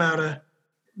kicked them out of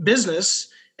business,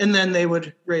 and then they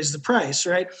would raise the price,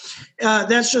 right?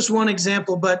 That's just one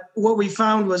example, but what we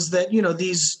found was that,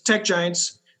 these tech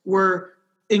giants were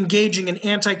engaging in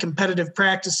anti-competitive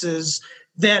practices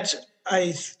that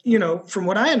from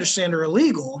what I understand are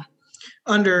illegal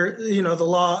under, the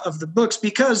law of the books,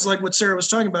 because like what Sarah was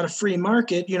talking about, a free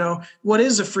market, what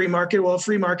is a free market? Well, a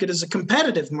free market is a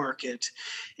competitive market.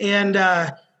 And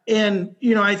I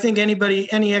think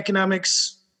any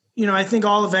economics, I think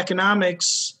all of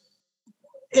economics,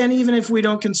 and even if we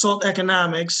don't consult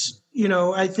economics,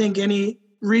 I think any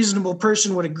reasonable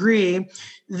person would agree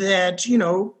that,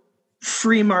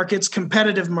 free markets,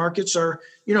 competitive markets are,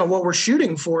 what we're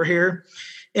shooting for here.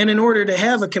 And in order to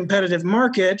have a competitive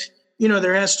market,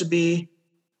 there has to be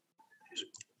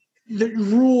the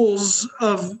rules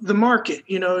of the market.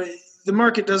 The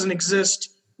market doesn't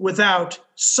exist without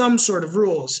some sort of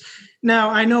rules. Now,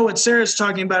 I know what Sarah's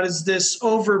talking about is this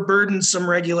overburdensome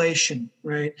regulation,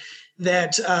 right?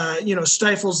 That,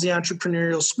 stifles the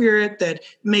entrepreneurial spirit, that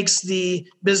makes the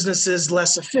businesses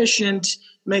less efficient,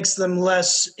 makes them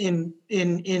less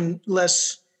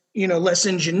less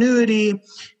ingenuity,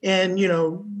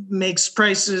 and, makes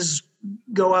prices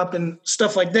go up and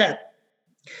stuff like that.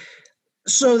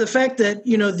 So the fact that,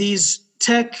 these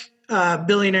tech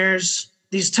billionaires,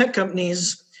 these tech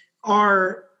companies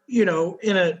are,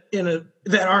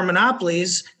 that are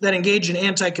monopolies that engage in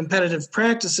anti-competitive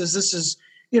practices, this is,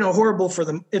 horrible for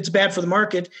them. It's bad for the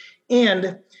market,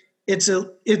 and it's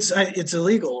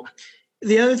illegal.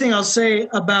 The other thing I'll say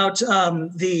about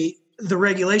the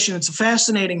regulation, it's a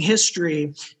fascinating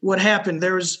history. What happened?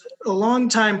 There was a long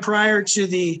time prior to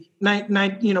the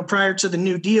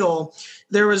New Deal,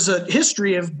 there was a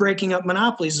history of breaking up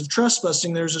monopolies, of trust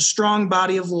busting. There's a strong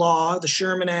body of law, the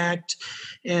Sherman Act,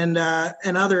 and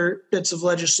other bits of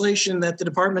legislation that the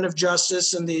Department of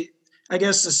Justice and I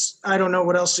don't know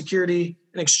what else, Security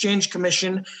and Exchange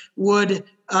Commission would,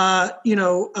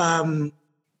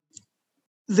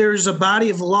 there's a body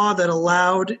of law that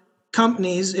allowed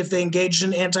companies, if they engaged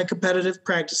in anti-competitive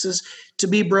practices, to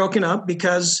be broken up,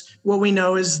 because what we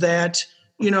know is that,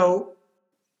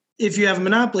 if you have a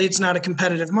monopoly, it's not a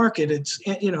competitive market.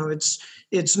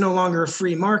 It's no longer a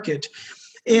free market.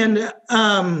 And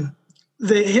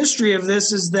the history of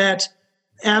this is that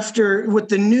with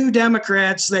the new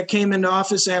Democrats that came into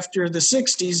office after the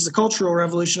 60s, the Cultural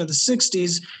Revolution of the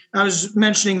 60s, I was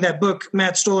mentioning that book,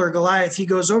 Matt Stoller, Goliath, he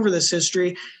goes over this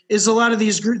history, is a lot of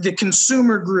these the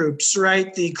consumer groups,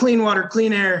 right? The clean water,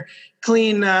 clean air,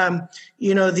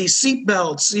 the seat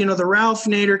belts, the Ralph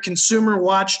Nader consumer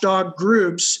watchdog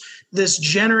groups, this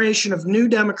generation of new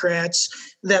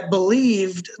Democrats that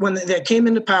believed, that came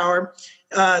into power,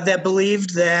 that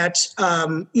believed that,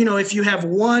 if you have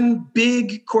one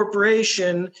big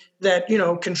corporation that,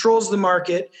 controls the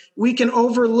market, we can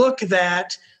overlook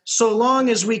that so long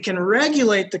as we can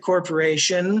regulate the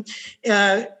corporation,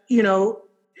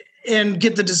 and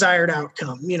get the desired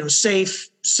outcome, safe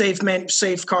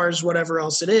cars, whatever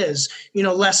else it is,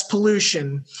 less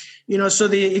pollution, so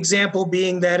the example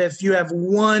being that if you have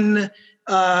one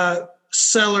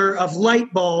seller of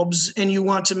light bulbs and you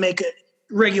want to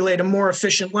regulate a more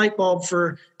efficient light bulb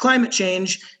for climate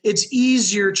change, it's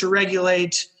easier to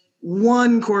regulate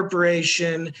one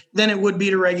corporation than it would be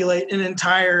to regulate an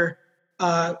entire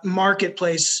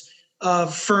marketplace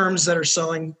of firms that are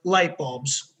selling light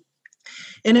bulbs.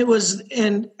 And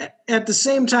at the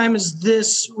same time as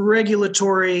this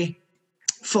regulatory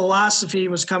philosophy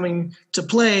was coming to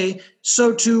play,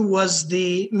 so too was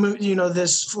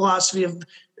this philosophy of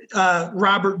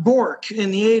Robert Bork in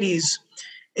the 80s,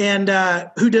 and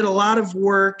who did a lot of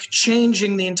work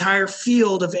changing the entire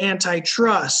field of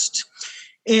antitrust,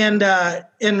 and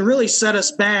really set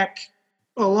us back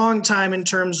a long time in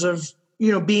terms of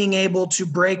being able to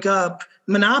break up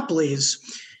monopolies.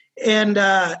 And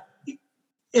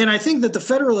I think that the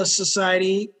Federalist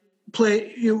Society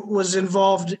was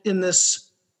involved in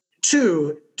this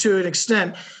too, to an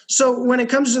extent. So when it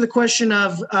comes to the question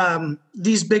of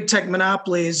these big tech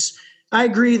monopolies, I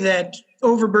agree that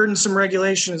overburdensome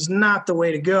regulation is not the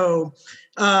way to go.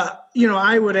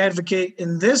 I would advocate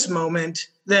in this moment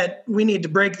that we need to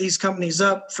break these companies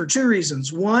up for two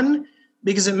reasons. One,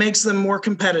 because it makes them more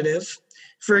competitive.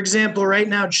 For example, right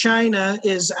now, China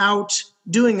is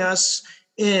outdoing us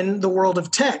in the world of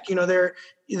tech. They're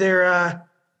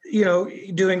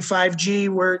doing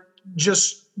 5G.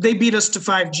 They beat us to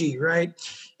 5G, right?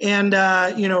 And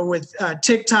with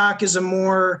TikTok is a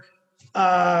more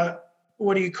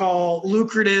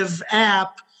lucrative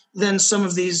app than some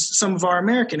of our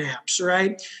American apps,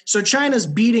 right? So China's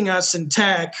beating us in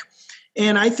tech.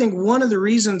 And I think one of the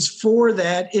reasons for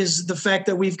that is the fact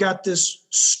that we've got this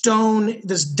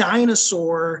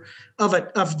dinosaur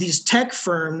of these tech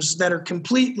firms that are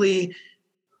completely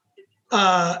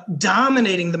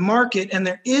dominating the market,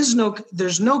 and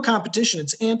there's no competition.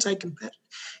 It's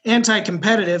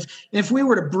anti-competitive. And if we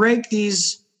were to break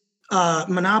these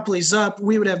monopolies up,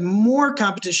 we would have more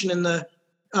competition in the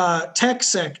tech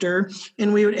sector,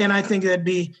 and I think that'd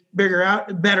be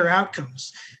better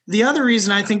outcomes. The other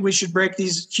reason I think we should break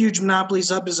these huge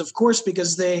monopolies up is, of course,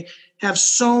 because they have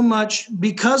so much,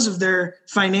 because of their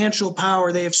financial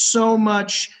power, they have so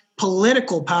much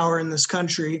political power in this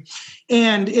country.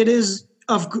 And it is,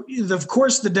 of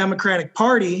course, the Democratic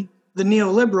Party, the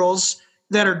neoliberals,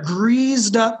 that are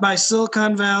greased up by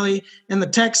Silicon Valley and the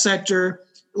tech sector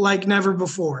like never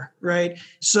before, right?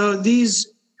 So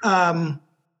these tech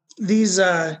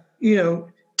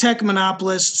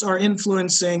monopolists are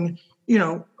influencing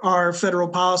our federal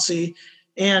policy,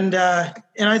 and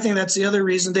I think that's the other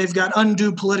reason. They've got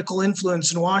undue political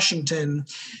influence in Washington,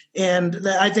 and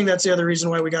I think that's the other reason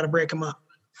why we got to break them up.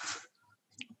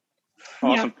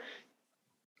 Awesome. Yeah.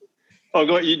 Oh,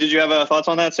 did you have thoughts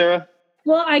on that, Sarah?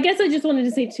 Well, I guess I just wanted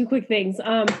to say two quick things.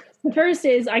 The first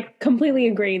is I completely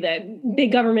agree that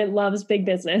big government loves big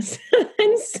business.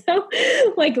 And so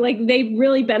like they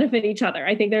really benefit each other.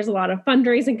 I think there's a lot of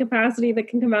fundraising capacity that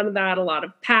can come out of that, a lot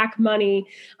of PAC money.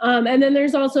 And then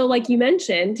there's also, like you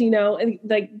mentioned,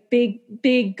 like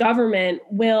big government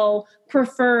will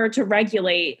prefer to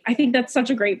regulate. I think that's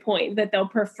such a great point, that they'll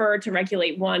prefer to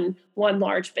regulate one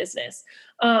large business.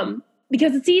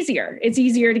 Because it's easier. It's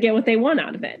easier to get what they want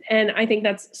out of it. And I think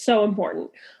that's so important.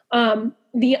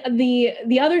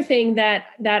 The other thing that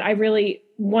I really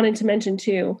wanted to mention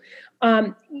too,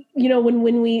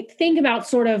 when we think about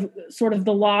sort of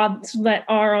the laws that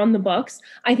are on the books,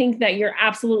 I think that you're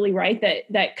absolutely right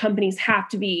that companies have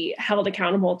to be held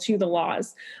accountable to the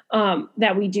laws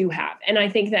that we do have. And I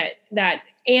think that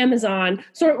Amazon,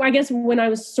 I guess when I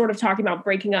was sort of talking about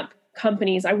breaking up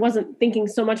companies, I wasn't thinking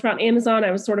so much about Amazon.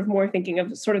 I was sort of more thinking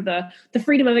of sort of the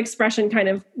freedom of expression kind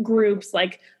of groups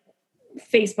like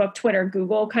Facebook, Twitter,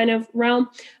 Google kind of realm.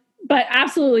 But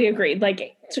absolutely agreed.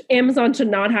 Like Amazon should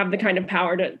not have the kind of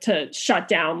power to shut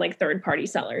down like third-party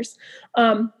sellers.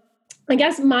 I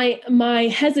guess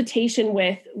my hesitation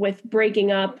with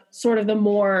breaking up sort of the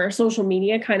more social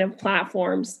media kind of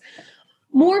platforms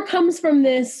more comes from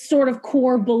this sort of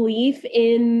core belief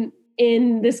in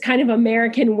this kind of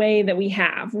American way that we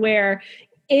have, where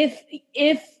if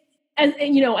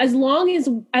as long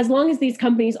as these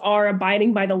companies are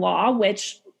abiding by the law,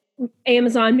 which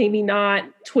Amazon maybe not,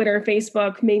 Twitter,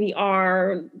 Facebook maybe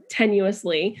are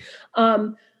tenuously,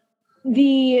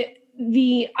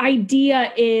 the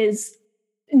idea is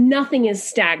nothing is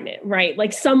stagnant, right?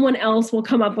 Like someone else will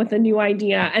come up with a new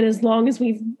idea. And as long as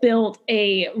we've built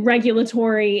a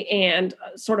regulatory and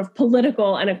sort of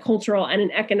political and a cultural and an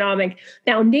economic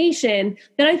foundation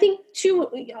that I think to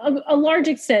a large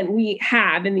extent we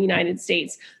have in the United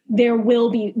States, there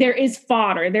is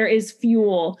fodder, there is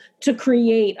fuel to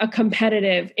create a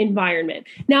competitive environment.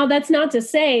 Now, that's not to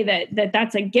say that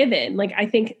that's a given. Like, I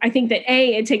think that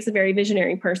it takes a very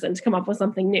visionary person to come up with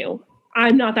something new.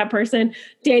 I'm not that person.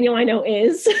 Daniel, I know,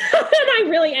 is. And I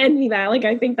really envy that. Like,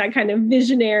 I think that kind of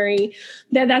visionary,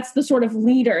 that's the sort of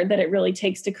leader that it really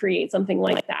takes to create something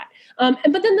like that.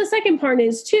 But then the second part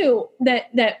is too,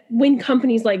 that when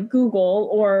companies like Google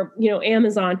or,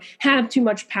 Amazon have too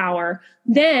much power,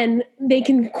 then they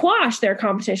can quash their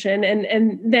competition.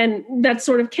 And then that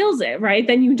sort of kills it, right?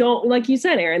 Then you don't, like you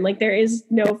said, Aaron, like there is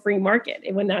no free market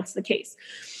when that's the case.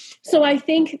 So I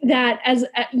think that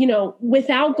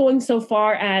without going so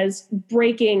far as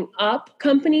breaking up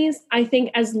companies, I think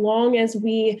as long as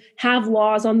we have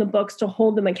laws on the books to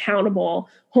hold them accountable,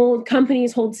 hold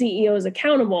CEOs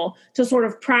accountable to sort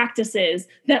of practices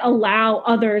that allow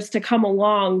others to come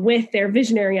along with their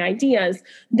visionary ideas,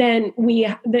 then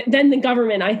the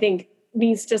government, I think,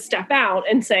 needs to step out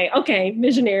and say, okay,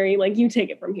 visionary, like you take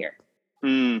it from here.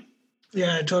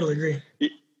 Yeah, I totally agree.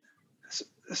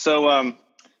 So,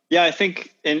 yeah, I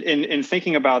think in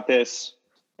thinking about this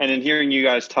and in hearing you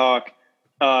guys talk,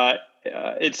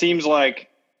 it seems like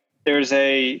there's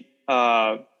a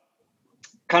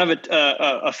kind of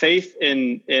a faith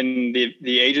in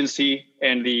the agency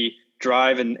and the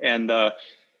drive and the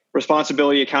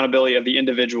responsibility, accountability of the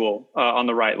individual on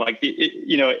the right. Like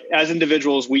as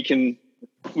individuals, we can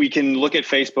look at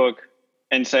Facebook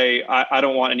and say, I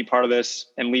don't want any part of this,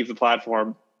 and leave the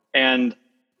platform. And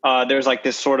there's like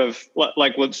this sort of,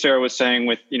 like what Sarah was saying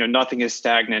with, nothing is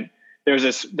stagnant. There's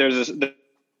a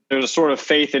sort of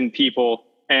faith in people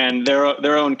and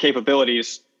their own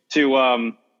capabilities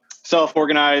to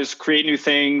self-organize, create new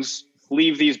things,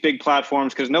 leave these big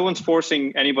platforms, because no one's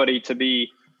forcing anybody to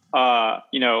be,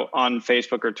 on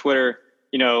Facebook or Twitter,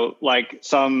 like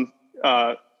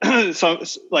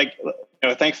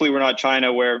thankfully we're not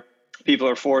China where people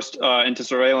are forced into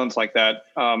surveillance like that.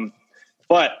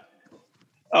 But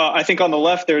I think on the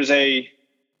left, there's an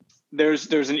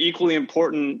equally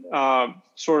important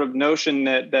sort of notion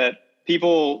that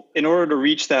people, in order to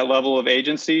reach that level of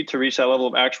agency, to reach that level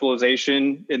of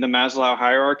actualization in the Maslow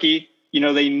hierarchy,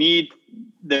 they need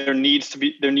their needs to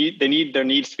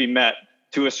be met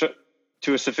to a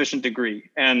sufficient degree.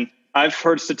 And I've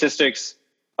heard statistics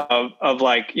of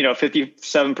like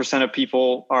 57% of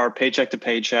people are paycheck to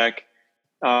paycheck.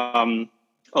 A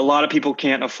lot of people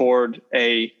can't afford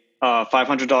a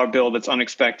 $500 bill that's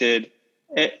unexpected.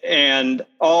 And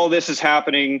all this is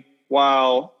happening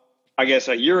while, I guess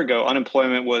a year ago,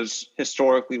 unemployment was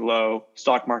historically low.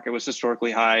 Stock market was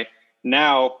historically high.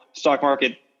 Now, stock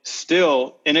market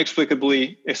still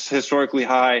inexplicably is historically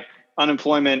high.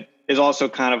 Unemployment is also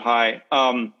kind of high.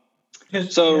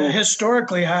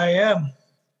 Historically high, yeah.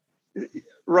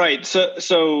 Right.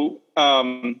 So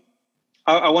I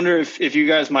wonder if you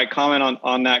guys might comment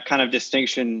on that kind of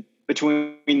distinction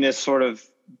between this sort of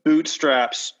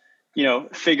bootstraps,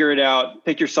 figure it out,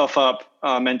 pick yourself up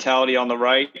mentality on the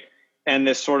right, and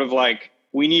this sort of like,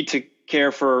 we need to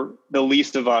care for the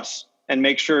least of us and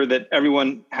make sure that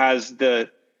everyone has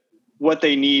what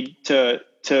they need to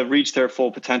reach their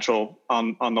full potential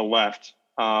on the left.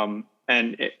 And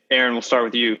Aaron, we'll start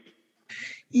with you.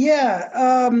 Yeah.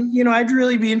 I'd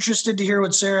really be interested to hear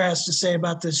what Sarah has to say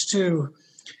about this too.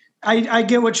 I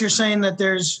get what you're saying, that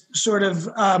there's sort of,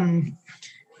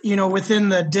 within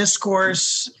the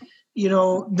discourse,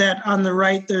 that on the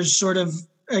right, there's sort of,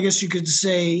 I guess you could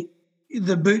say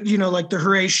like the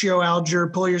Horatio Alger,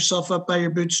 pull yourself up by your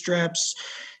bootstraps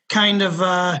kind of,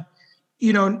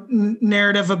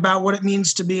 narrative about what it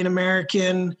means to be an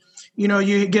American.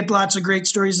 You get lots of great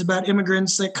stories about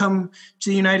immigrants that come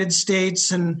to the United States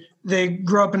and they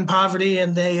grow up in poverty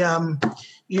and they,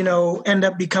 end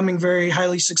up becoming very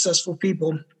highly successful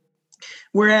people.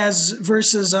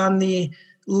 Versus on the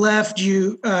left,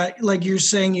 like you're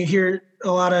saying, you hear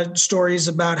a lot of stories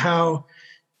about how,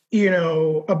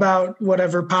 about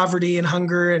whatever poverty and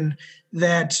hunger, and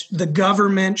that the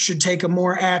government should take a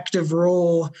more active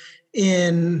role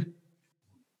in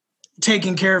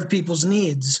taking care of people's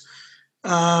needs.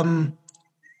 Although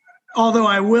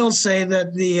I will say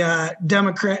that the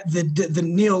the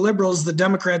neoliberals, the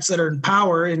Democrats that are in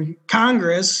power in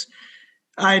Congress,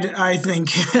 I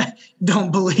think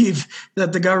don't believe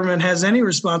that the government has any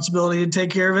responsibility to take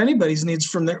care of anybody's needs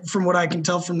from what I can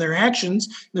tell from their actions,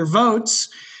 their votes.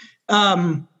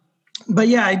 But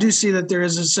yeah, I do see that there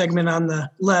is a segment on the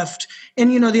left.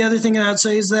 And, the other thing that I'd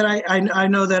say is that I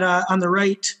know that on the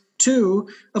right too,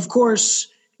 of course,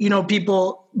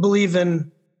 people believe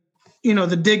in,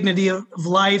 the dignity of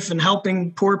life and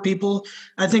helping poor people.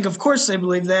 I think, of course, they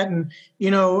believe that, and,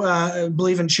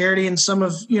 believe in charity and some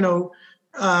of, though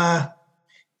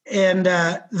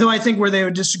I think where they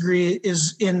would disagree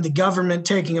is in the government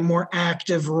taking a more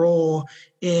active role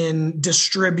in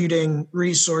distributing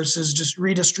resources, just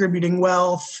redistributing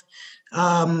wealth,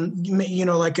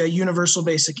 like a universal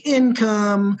basic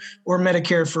income or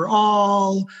Medicare for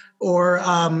all. Or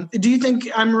do you think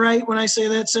I'm right when I say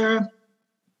that, Sarah?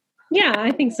 Yeah,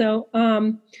 I think so.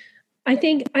 I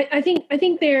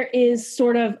think there is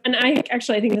sort of, and I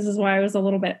think this is why I was a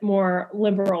little bit more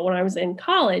liberal when I was in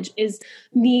college, is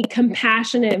the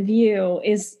compassionate view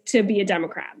is to be a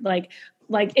Democrat. Like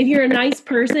if you're a nice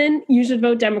person, you should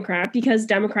vote Democrat, because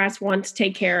Democrats want to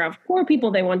take care of poor people.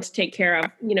 They want to take care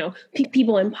of,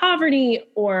 people in poverty,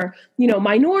 or,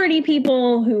 minority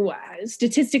people who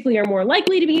statistically are more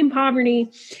likely to be in poverty.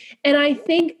 And I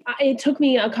think it took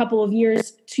me a couple of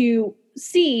years to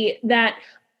see that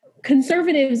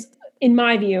conservatives, in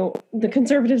my view, the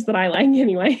conservatives that I like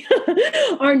anyway,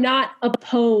 are not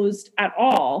opposed at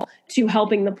all to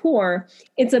helping the poor.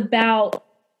 It's about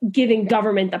giving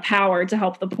government the power to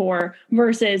help the poor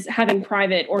versus having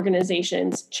private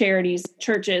organizations, charities,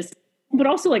 churches, but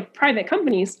also like private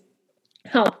companies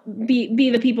help be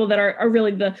the people that are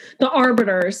really the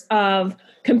arbiters of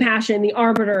compassion, the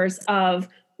arbiters of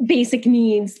basic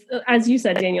needs. As you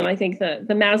said, Daniel, I think the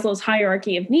Maslow's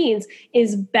hierarchy of needs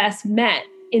is best met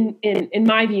in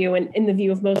my view, and in the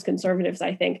view of most conservatives,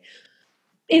 I think,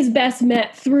 is best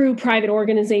met through private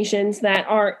organizations that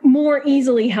are more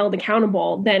easily held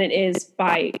accountable than it is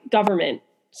by government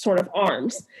sort of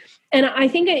arms. And I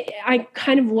think I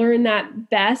kind of learned that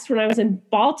best when I was in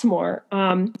Baltimore,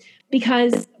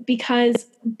 because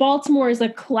Baltimore is a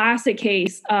classic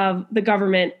case of the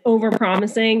government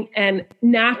overpromising and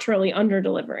naturally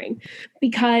underdelivering.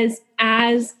 Because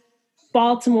as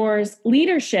Baltimore's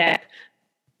leadership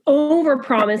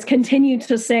overpromise, continued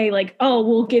to say like, oh,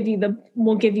 we'll give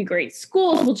you great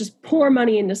schools. We'll just pour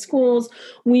money into schools.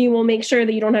 We will make sure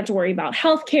that you don't have to worry about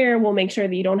healthcare. We'll make sure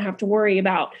that you don't have to worry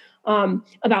about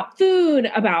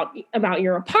food, about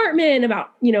your apartment,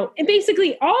 about,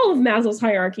 basically all of Maslow's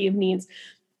hierarchy of needs.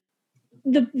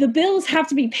 The bills have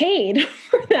to be paid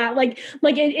for that. Like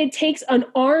it takes an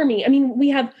army. I mean, we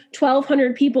have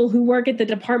 1,200 people who work at the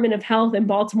Department of Health in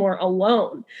Baltimore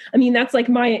alone. I mean, that's like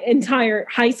my entire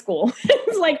high school.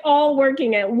 It's like all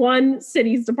working at one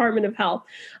city's Department of Health.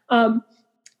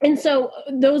 And so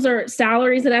those are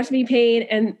salaries that have to be paid.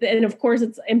 And of course,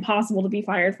 it's impossible to be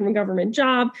fired from a government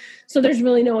job. So there's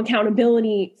really no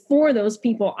accountability for those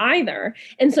people either.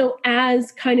 And so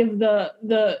as kind of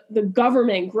the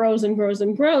government grows and grows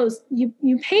and grows,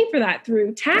 you pay for that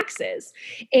through taxes.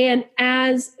 And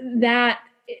as that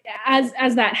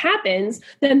happens,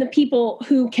 then the people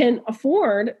who can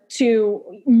afford to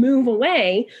move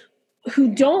away,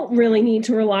 who don't really need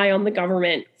to rely on the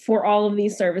government for all of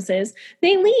these services,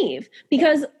 they leave,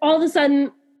 because all of a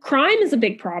sudden crime is a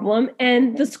big problem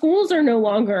and the schools are no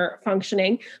longer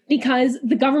functioning because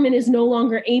the government is no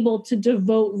longer able to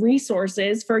devote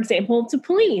resources, for example, to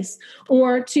police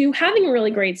or to having a really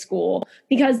great school,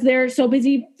 because they're so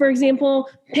busy, for example,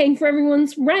 paying for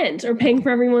everyone's rent or paying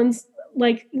for everyone's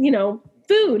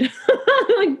food.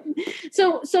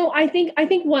 So I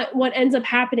think what ends up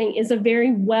happening is a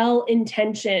very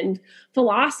well-intentioned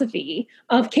philosophy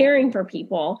of caring for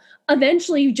people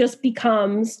eventually just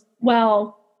becomes,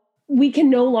 well, we can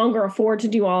no longer afford to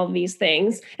do all of these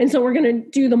things, and so we're going to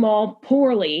do them all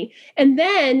poorly. And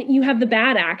then you have the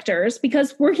bad actors,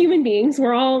 because we're human beings,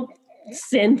 we're all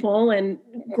sinful and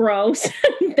gross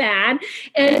and bad.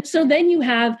 And so then you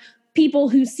have people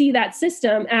who see that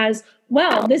system as,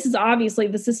 well, this is obviously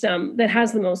the system that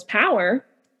has the most power.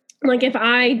 Like if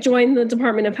I join the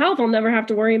Department of Health, I'll never have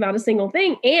to worry about a single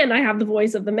thing. And I have the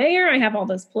voice of the mayor. I have all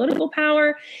this political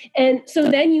power. And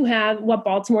so then you have what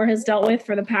Baltimore has dealt with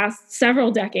for the past several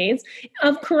decades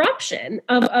of corruption,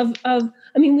 we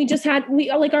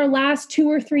our last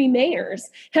 2 or 3 mayors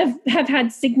have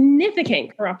had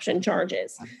significant corruption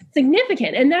charges,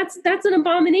 significant. And that's an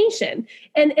abomination.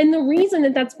 And the reason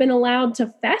that that's been allowed to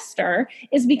fester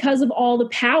is because of all the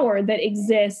power that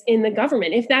exists in the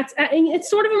government. It's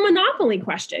sort of a monopoly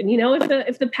question,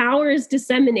 if the power is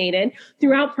disseminated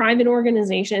throughout private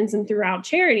organizations and throughout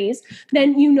charities,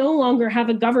 then you no longer have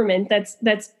a government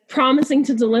that's promising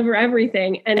to deliver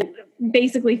everything and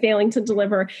basically failing to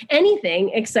deliver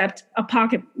anything except a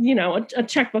pocket, a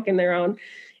checkbook in their own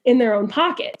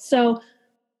pocket. So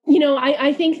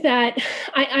I think that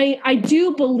I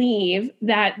do believe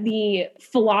that the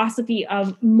philosophy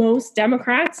of most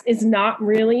Democrats is not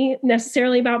really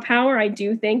necessarily about power. I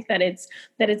do think that it's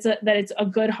a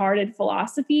good-hearted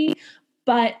philosophy,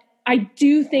 but I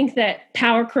do think that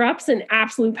power corrupts, and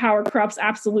absolute power corrupts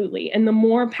absolutely. And the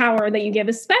more power that you give,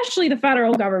 especially the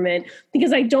federal government,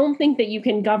 because I don't think that you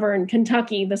can govern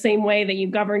Kentucky the same way that you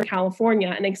govern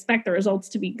California and expect the results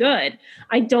to be good.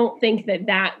 I don't think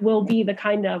that will be the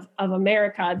kind of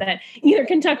America that either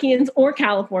Kentuckians or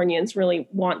Californians really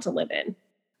want to live in.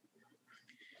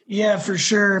 Yeah, for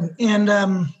sure.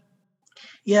 And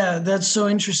yeah, that's so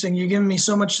interesting. You're giving me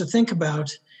so much to think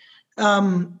about.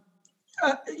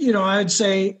 I would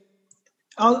say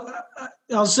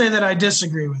I'll say that I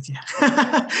disagree with you,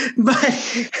 but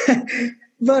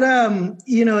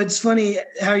it's funny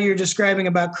how you're describing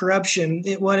about corruption.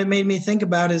 What it made me think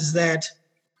about is that,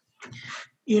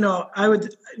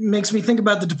 it makes me think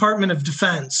about the Department of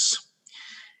Defense,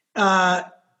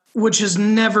 which has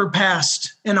never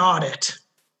passed an audit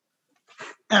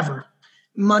ever.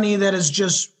 Money that is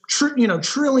just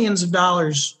trillions of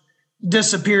dollars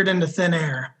disappeared into thin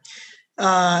air.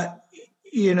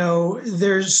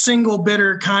 There's single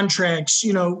bidder contracts,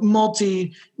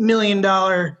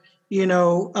 multi-million-dollar,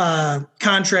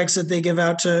 contracts that they give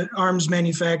out to arms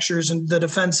manufacturers and the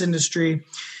defense industry,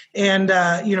 and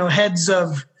heads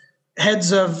of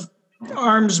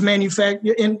arms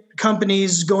manufacturing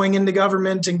companies going into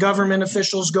government, and government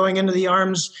officials going into the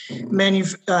arms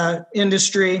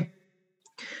industry.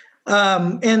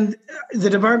 And the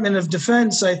Department of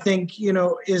Defense, I think,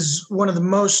 is one of the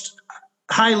most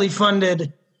highly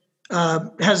funded,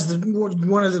 has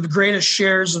one of the greatest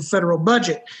shares of federal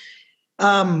budget.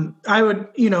 There's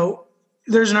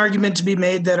an argument to be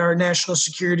made that our national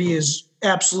security is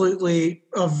absolutely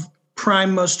of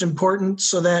prime most importance,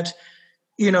 so that,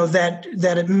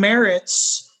 that it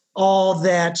merits all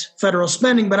that federal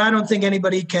spending. But I don't think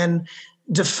anybody can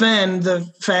defend the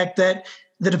fact that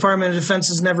the Department of Defense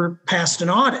has never passed an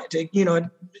audit,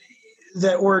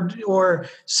 that or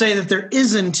say that there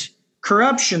isn't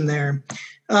corruption there.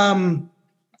 And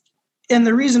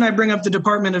the reason I bring up the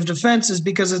Department of Defense is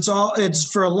because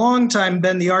it's for a long time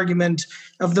been the argument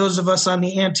of those of us on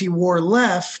the anti-war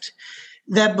left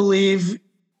that believe,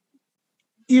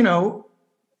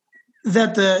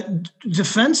 that the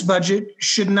defense budget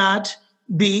should not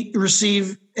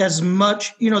receive as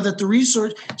much, that the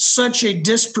resource, such a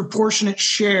disproportionate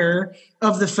share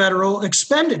of the federal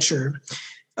expenditure.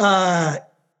 The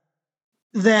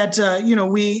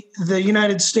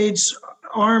United States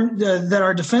that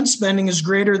our defense spending is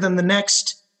greater than the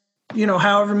next,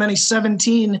 however many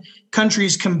 17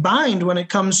 countries combined when it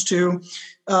comes to,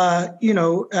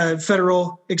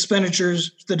 federal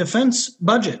expenditures, the defense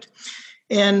budget.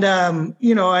 And,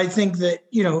 I think that,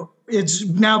 it's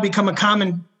now become a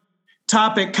common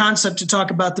concept to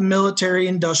talk about the military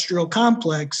industrial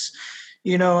complex,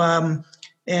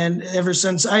 and ever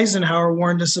since Eisenhower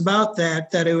warned us about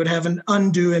that it would have an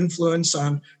undue influence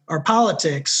on our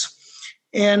politics.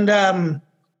 And I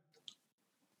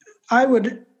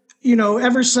would,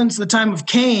 ever since the time of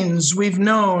Keynes, we've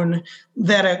known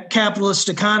that a capitalist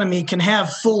economy can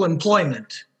have full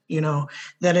employment,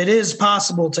 that it is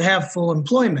possible to have full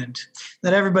employment,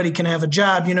 that everybody can have a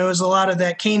job. There's a lot of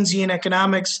that Keynesian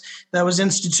economics that was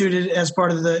instituted as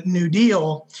part of the New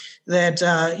Deal that,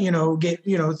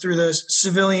 through the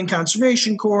Civilian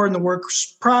Conservation Corps and the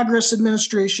Works Progress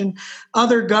Administration,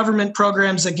 other government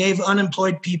programs that gave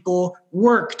unemployed people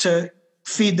work to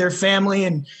feed their family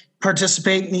and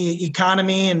participate in the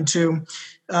economy and to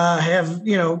have,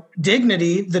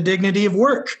 dignity, the dignity of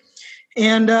work.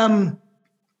 And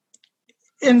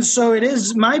so it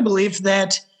is my belief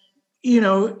that, in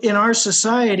our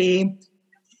society,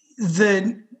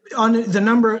 the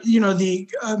number, the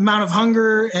amount of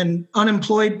hunger and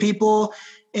unemployed people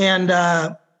and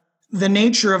the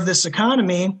nature of this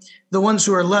economy, the ones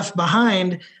who are left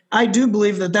behind, I do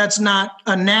believe that that's not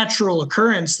a natural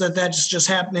occurrence, that's just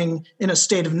happening in a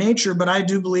state of nature, but I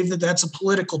do believe that that's a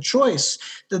political choice,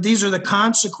 that these are the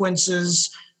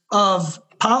consequences of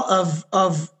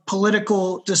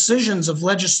political decisions, of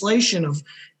legislation, of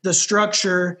the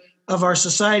structure of our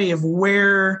society, of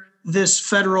where this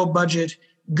federal budget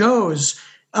goes.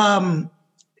 When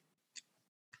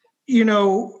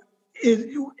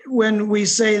we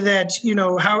say that,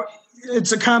 how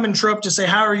it's a common trope to say,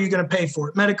 how are you going to pay for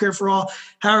it? Medicare for all,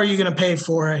 how are you going to pay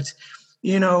for it?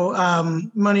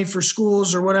 Money for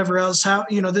schools or whatever else, how,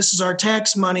 this is our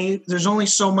tax money. There's only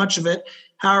so much of it.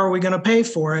 How are we going to pay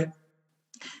for it?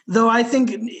 Though I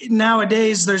think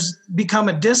nowadays there's become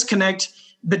a disconnect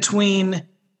between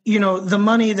the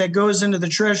money that goes into the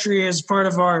Treasury as part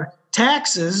of our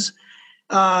taxes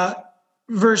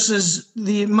versus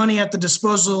the money at the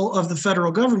disposal of the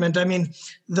federal government. I mean,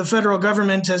 the federal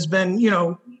government has been,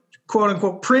 quote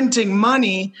unquote, printing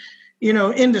money,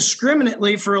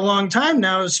 indiscriminately for a long time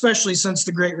now, especially since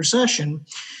the Great Recession.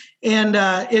 And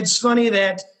it's funny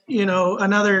that,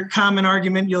 another common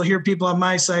argument you'll hear people on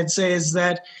my side say is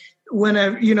that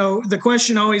the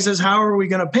question always is, how are we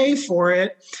going to pay for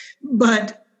it?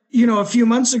 But, a few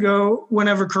months ago,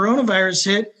 whenever coronavirus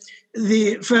hit,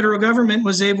 the federal government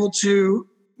was able to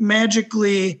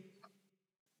magically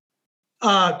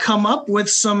come up with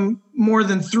some more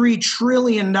than $3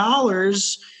 trillion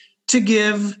to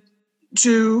give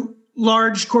to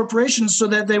large corporations so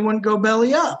that they wouldn't go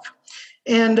belly up.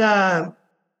 And,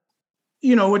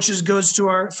 which goes to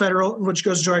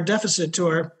our deficit, to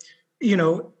our,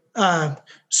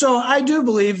 so I do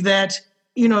believe that,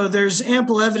 there's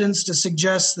ample evidence to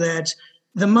suggest that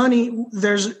the money,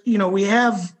 we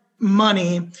have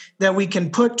money that we can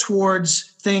put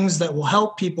towards things that will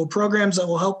help people, programs that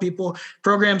will help people,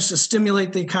 programs to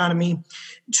stimulate the economy,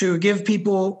 to give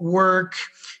people work.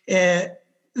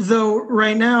 Though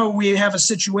right now we have a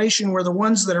situation where the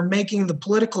ones that are making the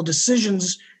political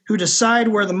decisions, who decide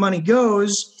where the money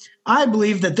goes, I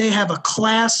believe that they have a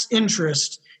class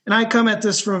interest. And I come at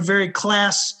this from a very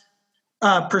class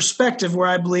perspective, where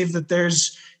I believe that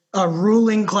there's a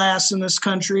ruling class in this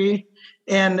country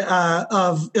and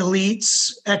of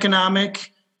elites,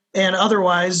 economic and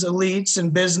otherwise elites in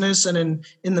business and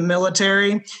in the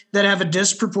military, that have a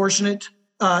disproportionate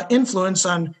influence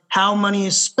on how money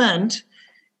is spent.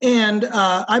 And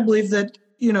I believe that,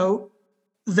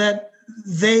 that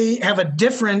they have a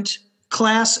different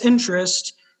class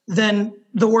interest than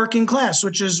the working class,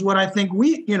 which is what I think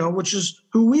which is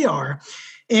who we are.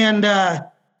 And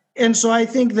so I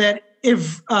think that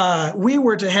if we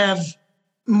were to have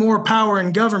more power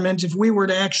in government, if we were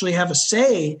to actually have a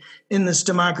say in this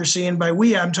democracy, and by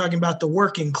we, I'm talking about the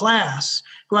working class,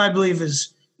 who I believe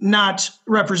is not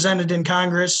represented in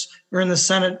Congress or in the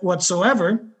Senate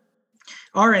whatsoever,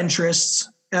 our interests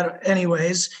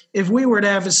anyways, if we were to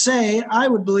have a say, I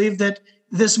would believe that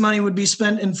this money would be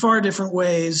spent in far different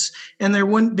ways, and there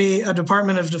wouldn't be a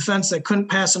Department of Defense that couldn't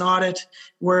pass an audit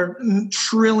where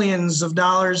trillions of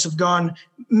dollars have gone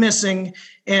missing,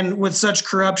 and with such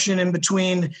corruption in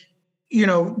between,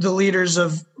 the leaders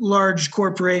of large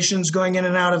corporations going in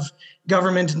and out of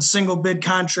government and single bid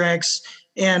contracts,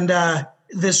 and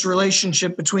this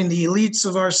relationship between the elites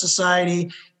of our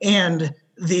society and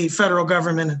the federal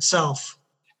government itself.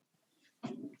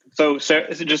 So,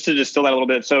 Sarah, just to distill that a little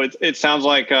bit, so it sounds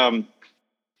like, I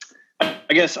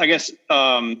guess,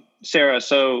 Sarah.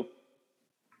 So,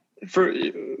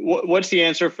 what's the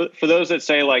answer for those that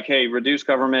say, like, hey, reduce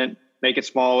government, make it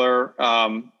smaller?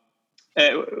 What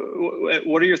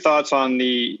are your thoughts on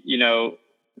the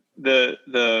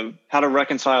how to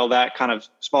reconcile that kind of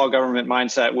small government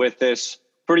mindset with this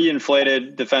pretty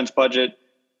inflated defense budget,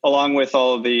 along with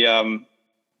all of the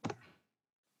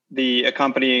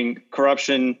accompanying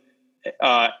corruption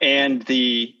and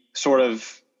the sort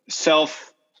of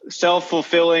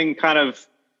self-fulfilling kind of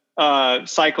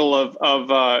cycle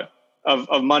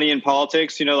of money in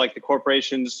politics, like the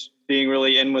corporations being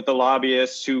really in with the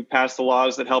lobbyists who pass the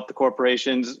laws that help the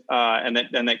corporations and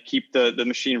that keep the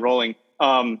machine rolling.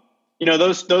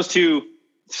 Those two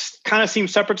kind of seem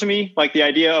separate to me, like the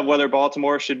idea of whether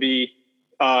Baltimore should be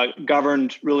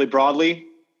governed really broadly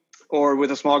or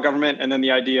with a small government, and then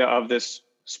the idea of this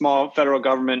small federal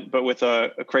government, but with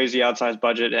a crazy outsized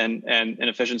budget and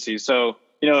inefficiencies. So,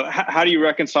 how do you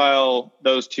reconcile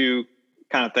those two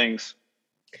kind of things?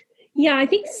 Yeah, I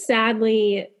think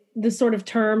sadly, the sort of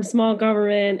term small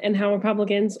government and how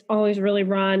Republicans always really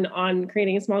run on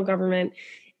creating a small government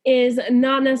is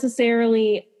not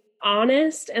necessarily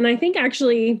honest. And I think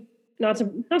actually, not to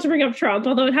bring up Trump,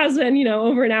 although it has been,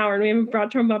 over an hour and we haven't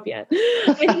brought Trump up yet.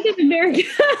 I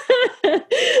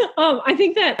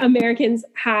think that Americans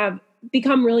have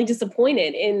become really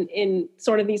disappointed in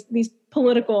sort of these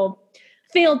political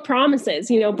failed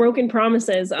promises, broken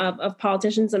promises of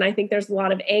politicians. And I think there's a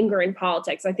lot of anger in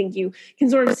politics. I think you can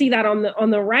sort of see that on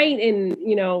the right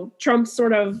in, Trump's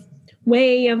sort of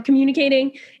way of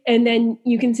communicating. And then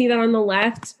you can see that on the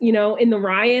left, in the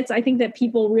riots. I think that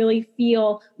people really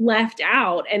feel left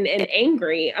out and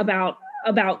angry about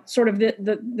sort of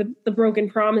the broken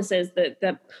promises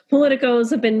that politicos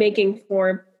have been making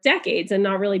for decades and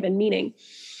not really been meaning.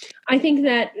 I think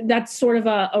that that's sort of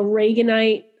a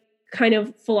Reaganite kind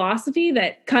of philosophy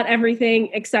that cut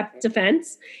everything except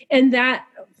defense. And that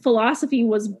philosophy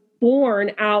was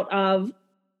born out of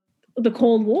the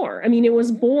Cold War. I mean, it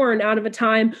was born out of a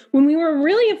time when we were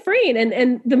really afraid,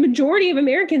 and the majority of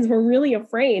Americans were really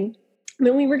afraid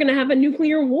that we were going to have a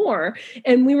nuclear war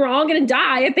and we were all going to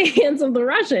die at the hands of the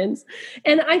Russians.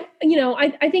 And I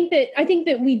think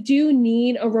that we do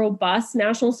need a robust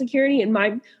national security, in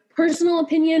my personal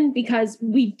opinion, because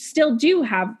we still do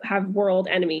have world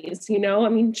enemies. I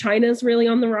mean, China's really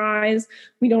on the rise.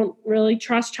 We don't really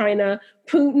trust China.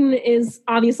 Putin is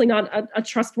obviously not a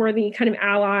trustworthy kind of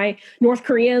ally. North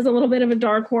Korea is a little bit of a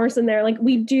dark horse in there. Like,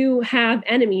 we do have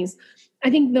enemies.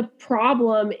 I think the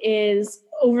problem is,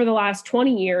 over the last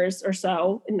 20 years or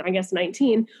so, and I guess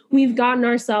 19, we've gotten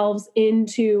ourselves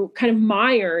into kind of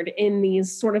mired in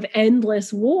these sort of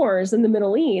endless wars in the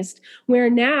Middle East,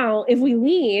 where now if we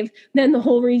leave, then the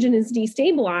whole region is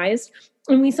destabilized.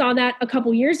 And we saw that a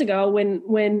couple years ago when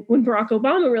Barack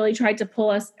Obama really tried to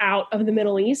pull us out of the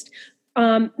Middle East.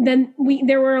 Then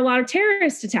there were a lot of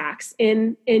terrorist attacks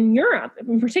in Europe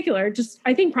in particular, just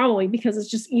I think probably because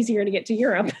it's just easier to get to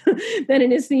Europe than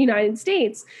it is the United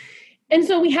States. And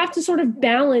so we have to sort of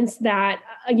balance that,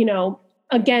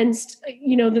 against,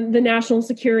 the national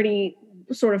security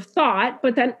sort of thought,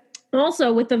 but then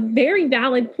also with the very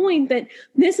valid point that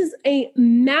this is a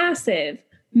massive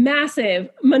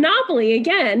monopoly,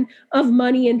 again, of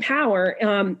money and power.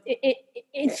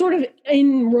 It's sort of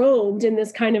enrobed in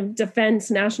this kind of defense,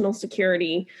 national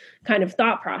security kind of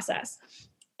thought process.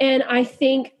 And I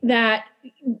think that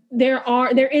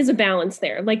there is a balance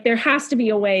there. Like, there has to be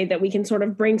a way that we can sort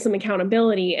of bring some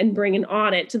accountability and bring an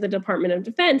audit to the Department of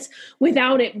Defense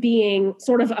without it being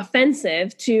sort of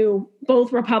offensive to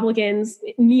both Republicans,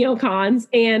 neocons,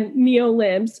 and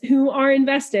neo-libs who are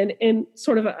invested in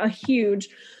sort of a huge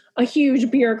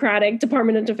bureaucratic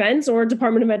Department of Defense or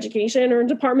Department of Education or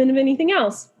Department of anything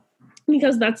else,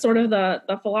 because that's sort of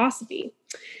the philosophy.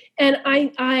 And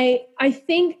I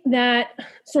think that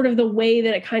sort of the way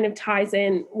that it kind of ties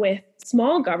in with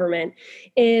small government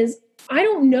is, I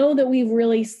don't know that we've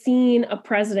really seen a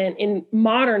president in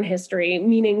modern history,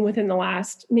 meaning within the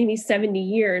last maybe 70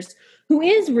 years, who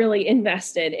is really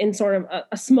invested in sort of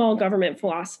a small government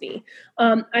philosophy.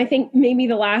 I think maybe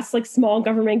the last small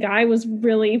government guy was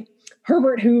really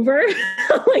Herbert Hoover,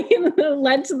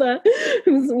 led to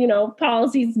whose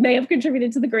policies may have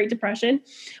contributed to the Great Depression.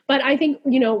 But I think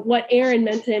what Aaron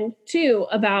mentioned too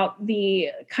about the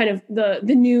kind of the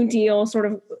New Deal, sort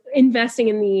of investing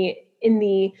in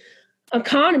the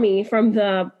economy from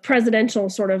the presidential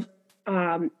sort of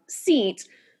seat.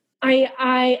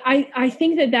 I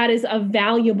think that is a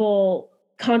valuable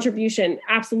contribution,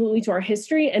 absolutely, to our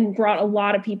history, and brought a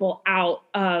lot of people out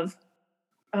of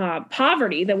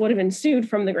poverty that would have ensued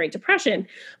from the Great Depression.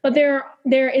 But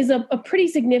there is a pretty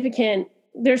significant,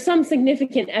 there's some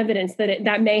significant evidence that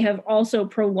that may have also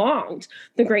prolonged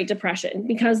the Great Depression,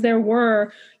 because there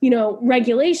were,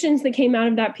 regulations that came out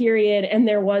of that period, and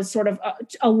there was sort of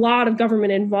a lot of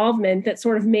government involvement that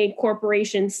sort of made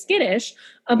corporations skittish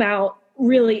about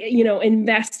really,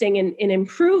 investing in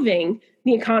improving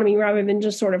the economy rather than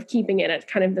just sort of keeping it at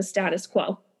kind of the status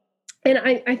quo. And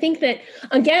I think that,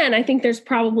 again, I think there's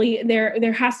probably,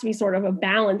 there has to be sort of a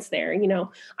balance there.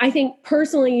 I think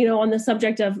personally, on the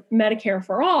subject of Medicare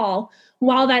for all,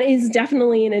 while that is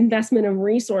definitely an investment of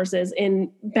resources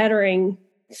in bettering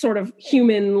sort of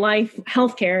human life,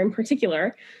 healthcare in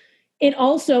particular, it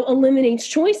also eliminates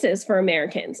choices for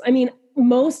Americans. I mean,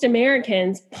 most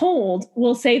Americans polled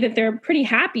will say that they're pretty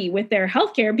happy with their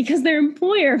healthcare because their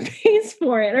employer pays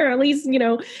for it, or at least,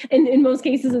 in most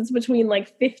cases, it's between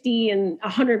 50 and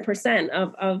 100%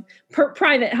 of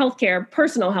private healthcare,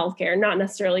 personal healthcare, not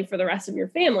necessarily for the rest of your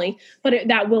family, but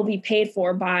that will be paid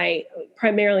for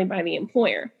primarily by the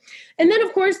employer. And then,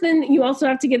 of course, then you also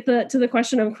have to get to the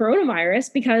question of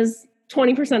coronavirus, because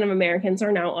 20% of Americans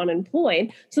are now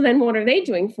unemployed. So then what are they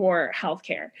doing for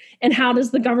healthcare? And how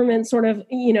does the government sort of,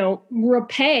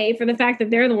 repay for the fact that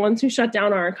they're the ones who shut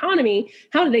down our economy?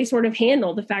 How do they sort of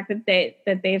handle the fact that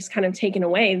they've kind of taken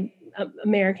away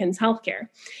Americans' healthcare?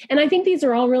 And I think these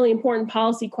are all really important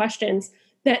policy questions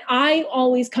that I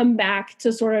always come back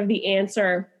to. Sort of the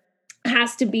answer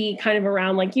has to be kind of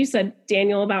around, like you said,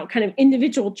 Daniel, about kind of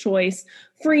individual choice,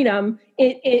 freedom.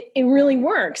 It really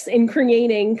works in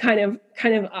creating kind of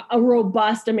a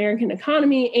robust American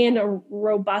economy and a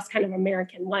robust kind of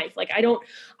American life.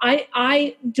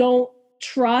 I don't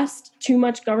trust too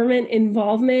much government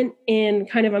involvement in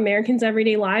kind of Americans'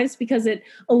 everyday lives, because it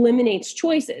eliminates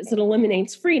choices, it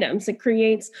eliminates freedoms, it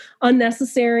creates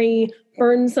unnecessary,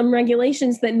 burdensome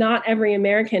regulations that not every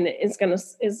American is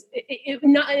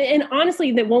and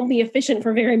honestly, that won't be efficient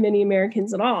for very many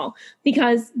Americans at all,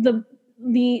 because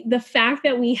the fact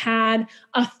that we had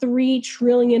a $3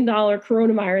 trillion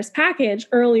coronavirus package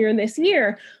earlier this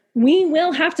year, we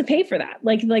will have to pay for that.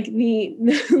 Like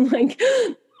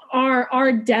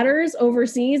our debtors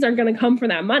overseas are going to come for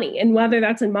that money. And whether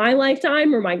that's in my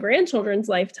lifetime or my grandchildren's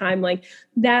lifetime, like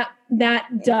that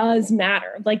does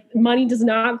matter. Like money does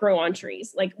not grow on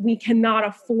trees. Like we cannot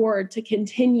afford to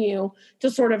continue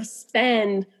to sort of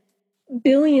spend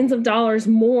billions of dollars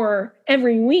more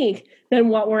every week than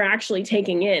what we're actually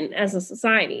taking in as a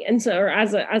society. And so, or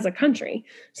as a country.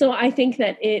 So I think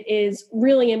that it is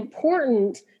really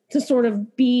important to sort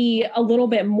of be a little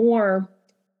bit more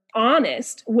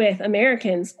honest with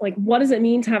Americans. Like, what does it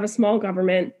mean to have a small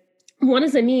government? What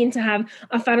does it mean to have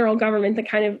a federal government that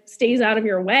kind of stays out of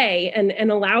your way and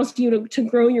allows you to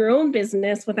grow your own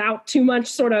business without too much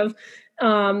sort of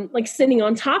like sitting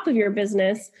on top of your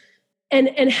business?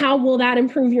 And how will that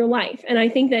improve your life? And I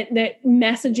think that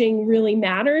messaging really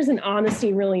matters and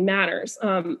honesty really matters,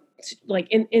 like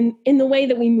in the way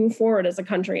that we move forward as a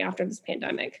country after this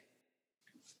pandemic.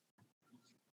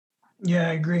 Yeah,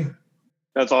 I agree.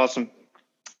 That's awesome.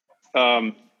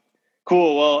 Cool.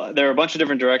 Well, there are a bunch of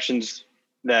different directions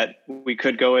that we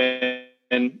could go in.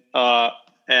 And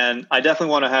I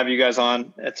definitely want to have you guys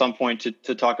on at some point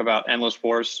to talk about endless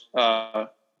wars. I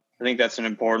think that's an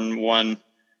important one.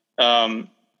 I'll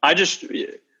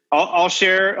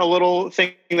share a little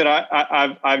thing that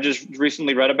I've just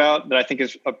recently read about that I think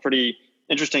is a pretty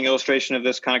interesting illustration of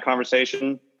this kind of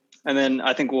conversation. And then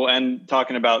I think we'll end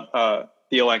talking about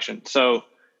the election. So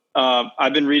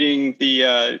I've been reading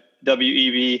the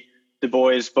W.E.B. Du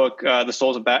Bois book, The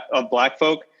Souls of Black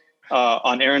Folk,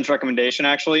 on Aaron's recommendation,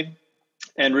 actually.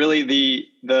 And really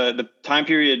the time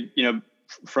period,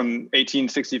 from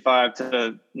 1865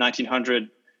 to 1900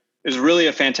 is really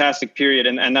a fantastic period.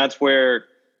 And that's where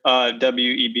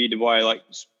W.E.B. Du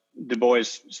Bois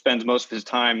spends most of his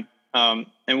time.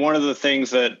 And one of the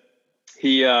things that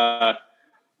he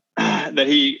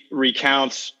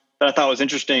recounts that I thought was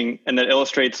interesting and that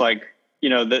illustrates the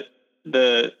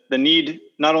need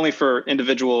not only for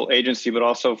individual agency, but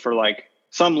also for like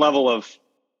some level of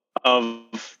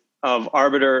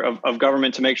arbiter of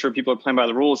government to make sure people are playing by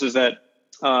the rules, is that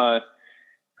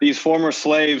these former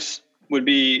slaves would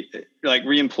be like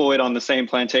reemployed on the same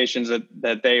plantations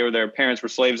that they or their parents were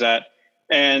slaves at.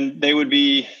 And they would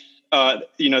be, they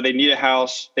need a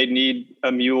house, they need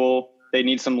a mule, they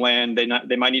need some land,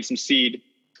 they might need some seed.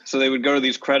 So they would go to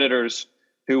these creditors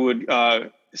who would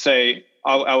say,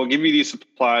 I will give you these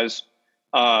supplies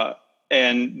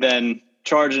and then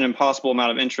charge an impossible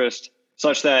amount of interest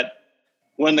such that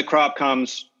when the crop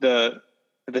comes, the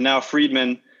now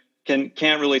freedmen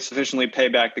can't really sufficiently pay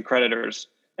back the creditors.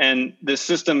 And this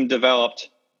system developed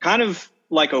kind of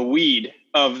like a weed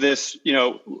of this,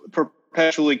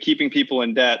 perpetually keeping people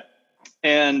in debt.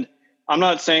 And I'm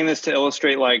not saying this to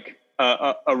illustrate like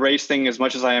a race thing as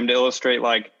much as I am to illustrate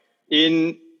like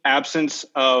in absence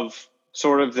of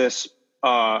sort of this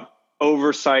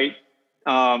oversight,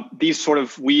 these sort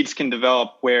of weeds can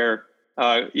develop where,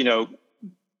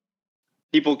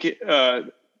 people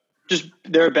just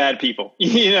they're bad people,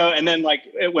 and then like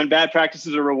when bad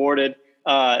practices are rewarded,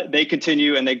 they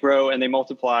continue and they grow and they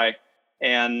multiply.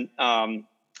 And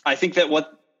I think that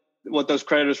what those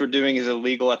creditors were doing is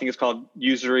illegal. I think it's called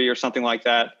usury or something like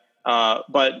that.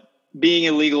 But being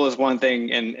illegal is one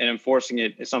thing and enforcing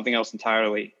it is something else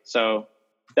entirely. So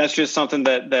that's just something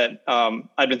that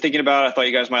I've been thinking about. I thought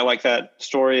you guys might like that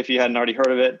story if you hadn't already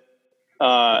heard of it.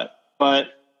 But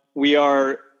we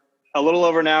are a little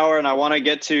over an hour, and I want to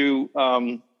get to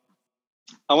I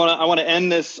want to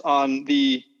end this on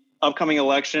the upcoming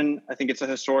election. I think it's a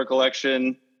historic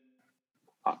election.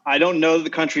 I don't know that the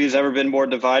country has ever been more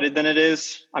divided than it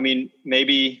is. I mean,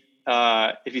 maybe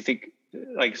if you think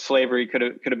like slavery could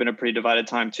have been a pretty divided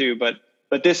time too, but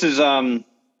this is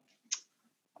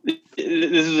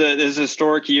this is a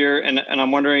historic year, and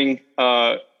I'm wondering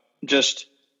just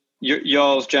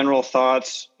y'all's general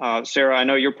thoughts. Sarah, I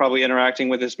know you're probably interacting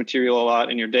with this material a lot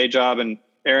in your day job, and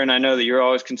Aaron, I know that you're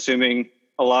always consuming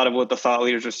a lot of what the thought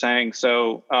leaders are saying.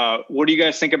 So what do you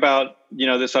guys think about,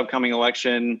 this upcoming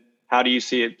election? How do you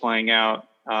see it playing out?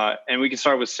 And we can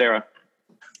start with Sarah.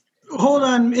 Hold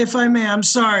on, if I may, I'm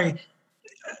sorry.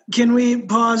 Can we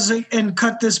pause and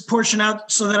cut this portion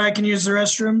out so that I can use the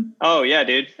restroom? Oh, yeah,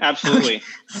 dude. Absolutely.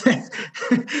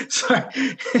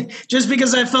 Sorry. Just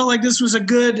because I felt like this was a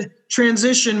good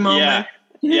transition moment.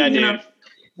 Yeah, dude. Nice.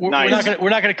 We're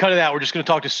not going to cut it out. We're just going to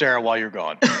talk to Sarah while you're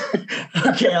gone.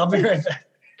 Okay, I'll be right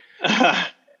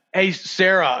back. Hey,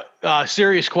 Sarah,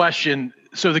 serious question.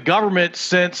 So the government,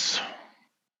 since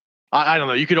I don't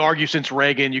know. You could argue since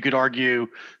Reagan, you could argue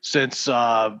since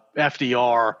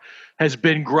FDR, has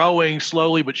been growing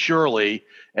slowly but surely.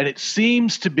 And it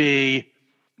seems to be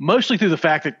mostly through the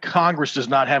fact that Congress does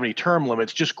not have any term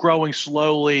limits, just growing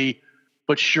slowly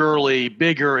but surely,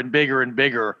 bigger and bigger and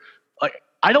bigger. Like,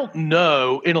 I don't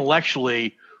know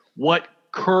intellectually what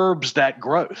curbs that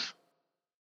growth.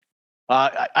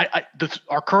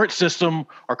 Our current system,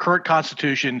 our current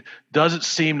constitution doesn't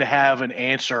seem to have an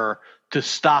answer to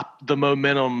stop the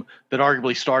momentum that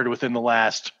arguably started within the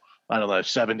last,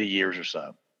 70 years or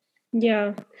so.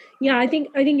 Yeah. I think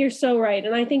you're so right.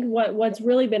 And I think what's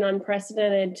really been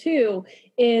unprecedented too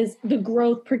is the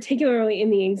growth, particularly in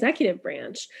the executive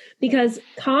branch, because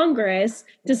Congress,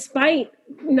 despite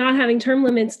not having term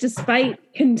limits, despite,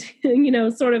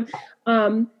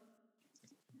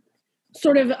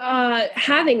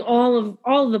 having all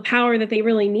of the power that they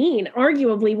really need,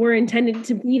 arguably were intended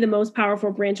to be the most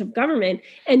powerful branch of government.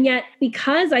 And yet,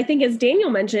 because I think, as Daniel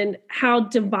mentioned, how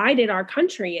divided our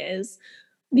country is,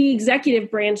 the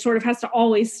executive branch sort of has to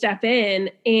always step in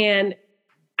and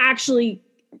actually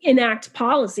enact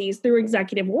policies through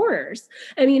executive orders.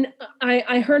 I mean,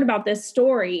 I heard about this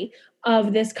story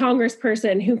of this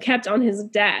congressperson who kept on his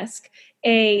desk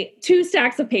two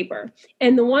stacks of paper,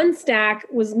 and the one stack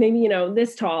was maybe,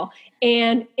 this tall,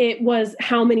 and it was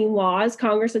how many laws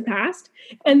Congress had passed.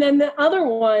 And then the other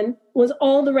one was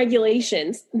all the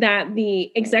regulations that the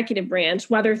executive branch,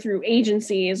 whether through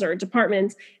agencies or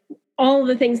departments, all of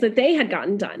the things that they had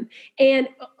gotten done. And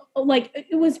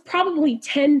it was probably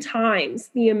 10 times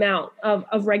the amount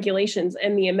of regulations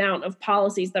and the amount of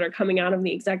policies that are coming out of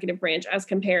the executive branch as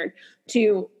compared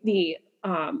to the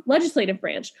legislative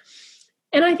branch.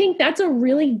 And I think that's a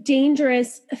really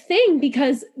dangerous thing,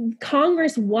 because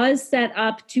Congress was set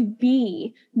up to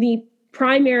be the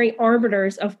primary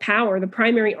arbiters of power, the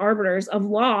primary arbiters of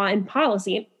law and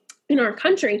policy in our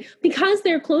country, because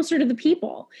they're closer to the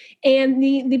people. And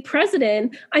the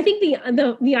president, I think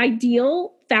the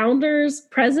ideal founder's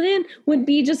president would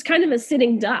be just kind of a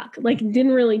sitting duck,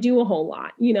 didn't really do a whole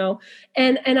lot,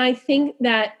 And I think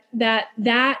that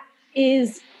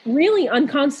is really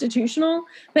unconstitutional.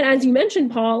 But as you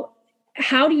mentioned, Paul,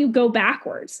 how do you go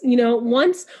backwards?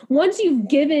 Once you've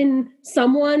given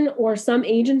someone or some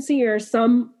agency or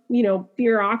some,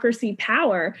 bureaucracy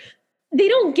power, they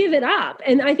don't give it up.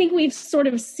 And I think we've sort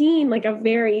of seen a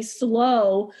very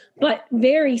slow but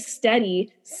very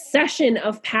steady cession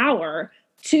of power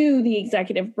to the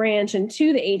executive branch and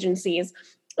to the agencies.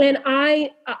 And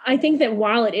I think that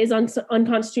while it is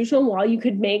unconstitutional, while you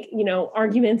could make,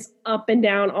 arguments up and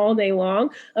down all day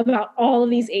long about all of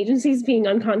these agencies being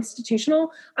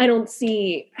unconstitutional, I don't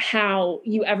see how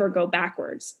you ever go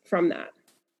backwards from that.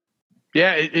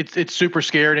 Yeah, it's super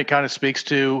scary, and it kind of speaks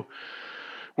to,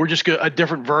 we're just a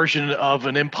different version of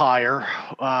an empire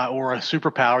or a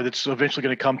superpower that's eventually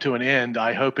going to come to an end.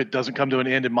 I hope it doesn't come to an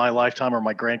end in my lifetime or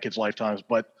my grandkids' lifetimes.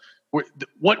 But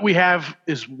what we have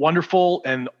is wonderful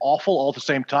and awful all at the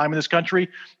same time in this country,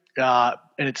 and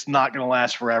it's not going to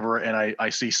last forever. And I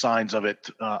see signs of it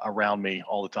around me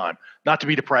all the time. Not to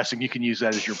be depressing, you can use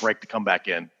that as your break to come back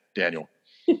in, Daniel.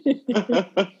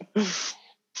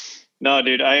 No,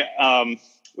 dude.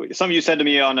 Something you said to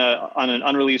me on an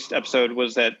unreleased episode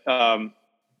was that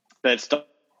that stuck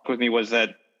with me was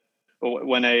that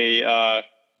when an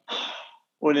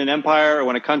empire or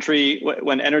when a country,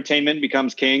 when entertainment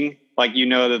becomes king,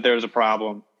 that there's a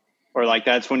problem, or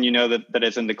that's when that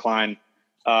it's in decline.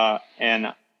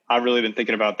 And I've really been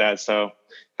thinking about that. So,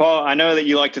 Paul, I know that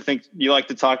you like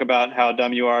to talk about how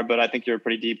dumb you are, but I think you're a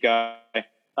pretty deep guy.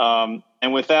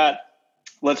 And with that,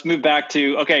 let's move back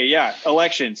to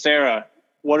election. Sarah,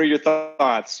 what are your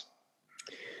thoughts?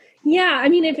 Yeah, I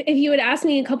mean, if you had asked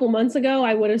me a couple months ago,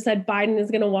 I would have said Biden is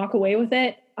going to walk away with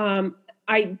it.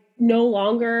 I no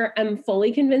longer am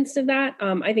fully convinced of that.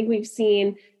 I think we've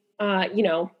seen, at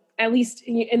least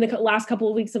in the last couple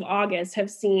of weeks of August,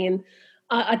 have seen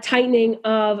a tightening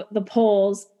of the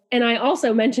polls. And I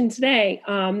also mentioned today,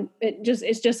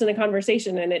 it's just in a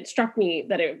conversation, and it struck me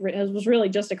that it was really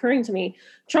just occurring to me.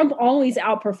 Trump always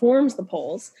outperforms the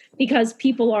polls because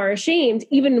people are ashamed,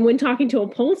 even when talking to a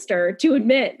pollster, to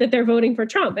admit that they're voting for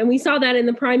Trump. And we saw that in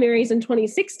the primaries in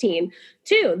 2016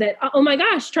 too, that, oh my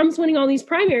gosh, Trump's winning all these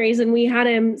primaries. And we had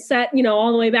him set,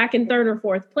 all the way back in third or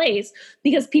fourth place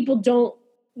because people don't,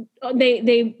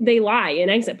 they lie in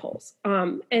exit polls.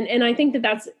 And I think that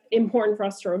that's important for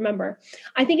us to remember.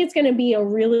 I think it's going to be a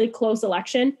really close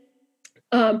election.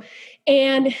 And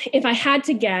if I had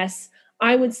to guess,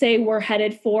 I would say we're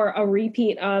headed for a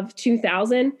repeat of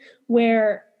 2000,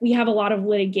 where we have a lot of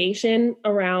litigation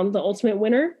around the ultimate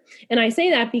winner. And I say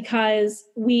that because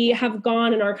we have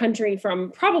gone in our country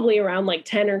from probably around like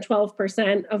 10 or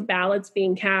 12% of ballots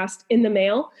being cast in the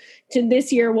mail to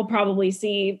this year, we'll probably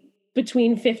see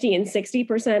between 50 and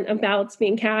 60% of ballots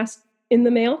being cast in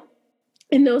the mail.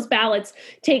 And those ballots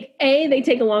take a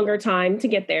longer time to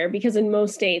get there because in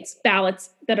most states,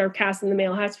 ballots that are cast in the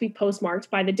mail have to be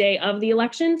postmarked by the day of the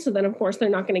election. So then, of course, they're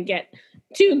not going to get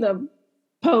to the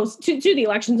to the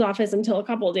elections office until a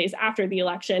couple of days after the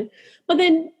election. But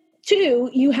then, two,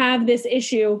 you have this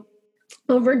issue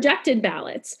of rejected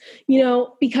ballots,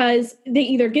 because they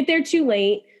either get there too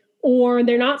late, or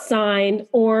they're not signed,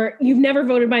 or you've never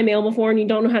voted by mail before and you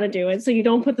don't know how to do it, so you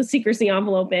don't put the secrecy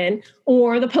envelope in,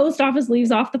 or the post office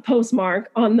leaves off the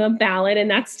postmark on the ballot, and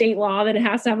that's state law that it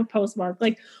has to have a postmark.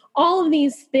 Like, all of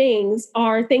these things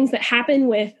are things that happen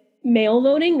with mail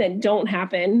voting that don't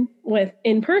happen with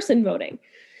in-person voting.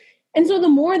 And so the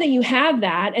more that you have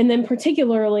that, and then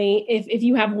particularly if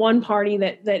you have one party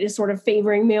that is sort of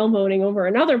favoring mail voting over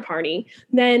another party,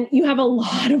 then you have a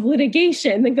lot of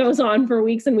litigation that goes on for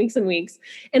weeks and weeks and weeks.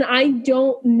 And I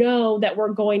don't know that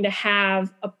we're going to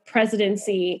have a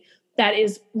presidency that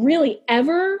is really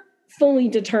ever fully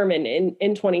determined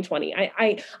in 2020.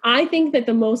 I think that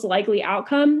the most likely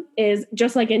outcome is,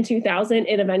 just like in 2000,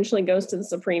 it eventually goes to the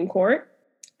Supreme Court,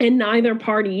 and neither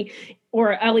party,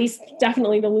 or at least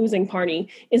definitely the losing party,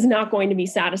 is not going to be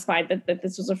satisfied that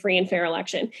this was a free and fair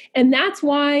election. And that's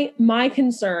why my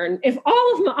concern, if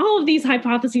all of these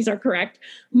hypotheses are correct,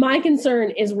 my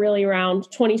concern is really around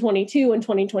 2022 and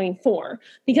 2024.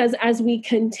 Because as we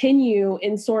continue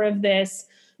in sort of this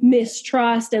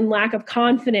mistrust and lack of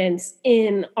confidence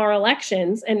in our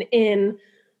elections and in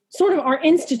sort of our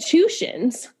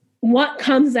institutions, what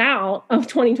comes out of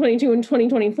 2022 and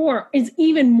 2024 is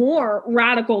even more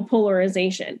radical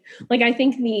polarization. Like, I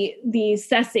think the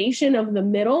cessation of the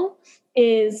middle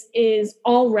is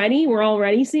already, we're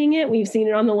already seeing it. We've seen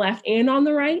it on the left and on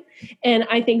the right. And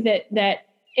I think that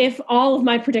if all of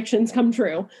my predictions come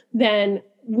true, then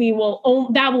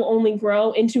that will only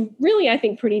grow into really, I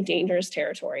think, pretty dangerous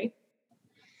territory.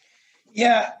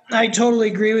 Yeah, I totally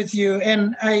agree with you.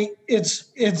 And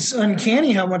it's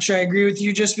uncanny how much I agree with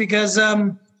you, just because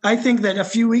I think that a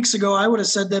few weeks ago I would have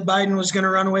said that Biden was going to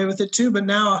run away with it too. But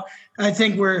now I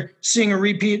think we're seeing a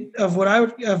repeat of what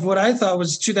I thought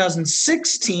was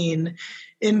 2016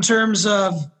 in terms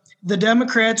of the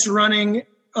Democrats running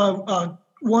a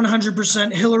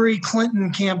 100% Hillary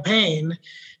Clinton campaign,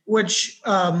 which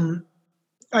the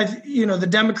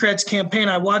Democrats campaign,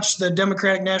 I watched the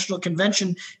Democratic National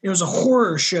Convention. It was a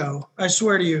horror show. I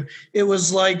swear to you, it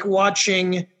was like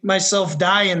watching myself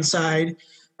die inside.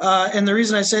 And the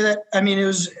reason I say that,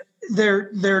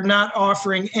 they're not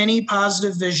offering any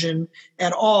positive vision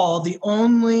at all. The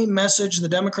only message the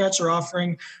Democrats are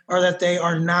offering are that they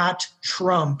are not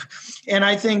Trump. And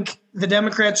I think the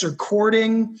Democrats are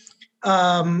courting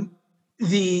at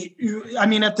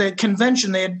the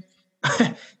convention, they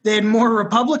had more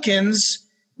Republicans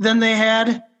than they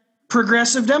had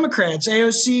progressive Democrats.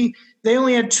 AOC, they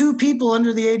only had 2 people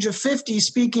under the age of 50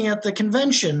 speaking at the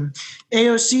convention.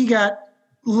 AOC got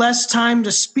less time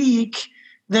to speak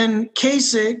than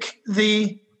Kasich,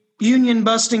 the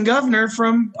union-busting governor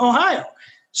from Ohio.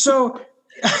 So,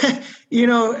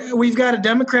 we've got a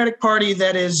Democratic Party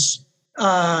that is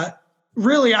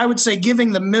really, I would say,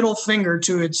 giving the middle finger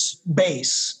to its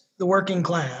base, the working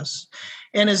class,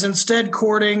 and is instead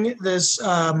courting this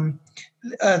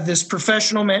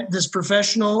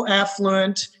professional,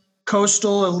 affluent,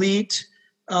 coastal, elite,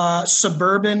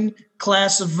 suburban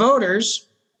class of voters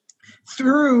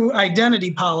through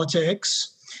identity politics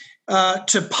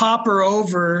to pauper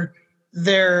over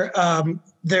their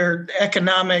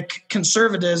economic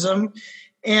conservatism,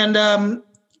 and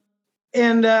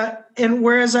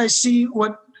whereas I see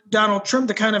what Donald Trump,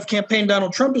 the kind of campaign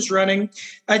Donald Trump is running,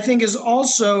 I think is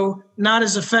also not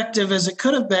as effective as it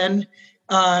could have been.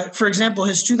 For example,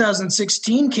 his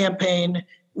 2016 campaign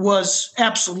was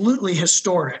absolutely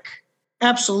historic.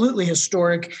 Absolutely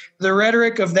historic. The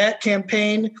rhetoric of that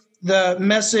campaign, the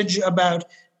message about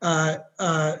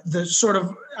the sort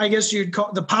of, I guess you'd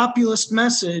call the populist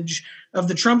message of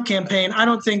the Trump campaign, I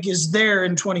don't think is there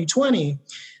in 2020,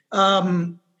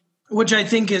 which I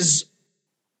think is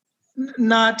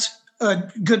not a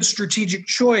good strategic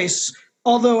choice.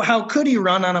 Although, how could he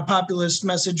run on a populist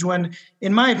message when,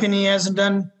 in my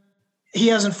opinion, he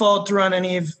hasn't followed through on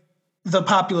any of the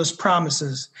populist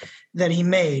promises that he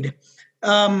made.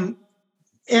 And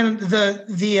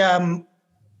the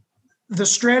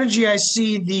strategy I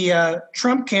see the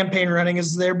Trump campaign running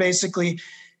is they're basically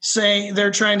saying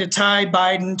they're trying to tie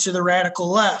Biden to the radical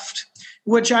left,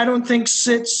 which I don't think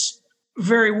sits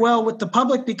very well with the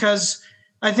public, because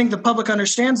I think the public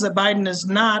understands that Biden is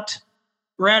not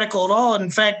radical at all. In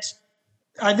fact,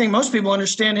 I think most people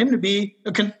understand him to be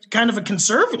kind of a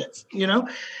conservative,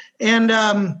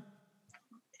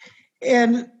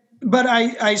 but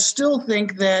I still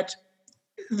think that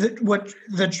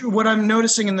what I'm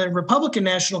noticing in the Republican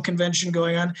National Convention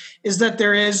going on is that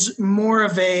there is more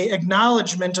of a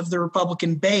acknowledgement of the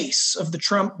Republican base, of the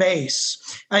Trump base.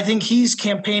 I think he's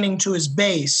campaigning to his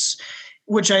base,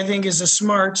 which I think is a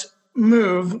smart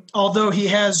move, although he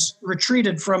has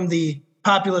retreated from the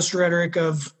populist rhetoric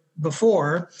of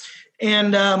before.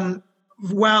 And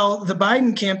while the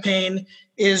Biden campaign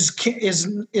is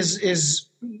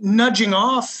nudging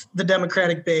off the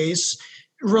Democratic base,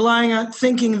 relying on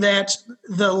thinking that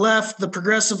the left, the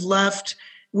progressive left,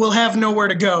 will have nowhere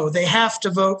to go. They have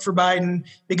to vote for Biden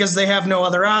because they have no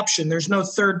other option. There's no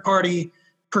third party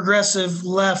progressive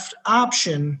left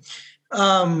option.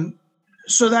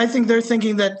 So I think they're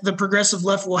thinking that the progressive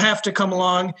left will have to come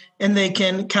along and they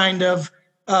can kind of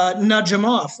nudge them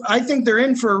off. I think they're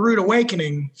in for a rude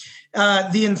awakening.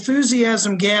 The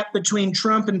enthusiasm gap between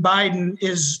Trump and Biden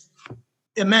is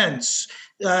immense.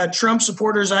 Trump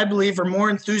supporters, I believe, are more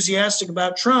enthusiastic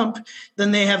about Trump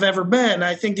than they have ever been.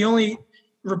 I think the only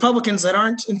Republicans that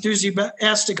aren't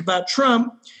enthusiastic about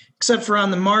Trump, except for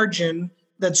on the margin,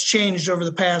 that's changed over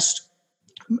the past.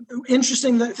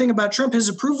 Interesting thing about Trump, his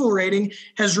approval rating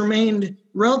has remained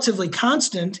relatively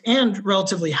constant and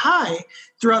relatively high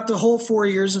throughout the whole 4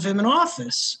 years of him in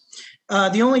office.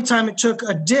 The only time it took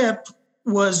a dip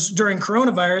was during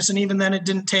coronavirus, and even then it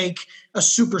didn't take a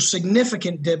super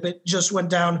significant dip. It just went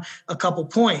down a couple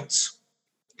points.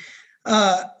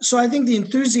 So I think the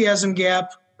enthusiasm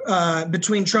gap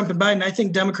between Trump and Biden,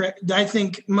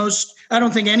 I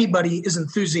don't think anybody is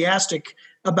enthusiastic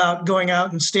about going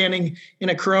out and standing in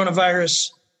a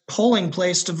coronavirus polling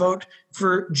place to vote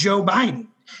for Joe Biden.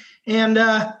 And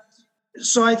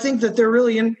so I think that they're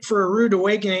really in for a rude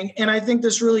awakening. And I think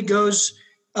this really goes,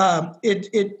 there's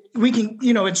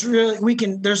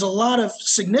a lot of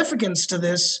significance to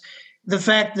this. The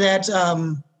fact that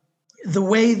the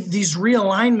way these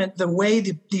realignment, the way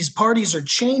these parties are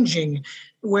changing,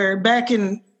 where back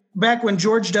when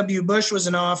George W. Bush was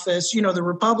in office, the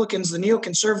Republicans, the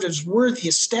neoconservatives were the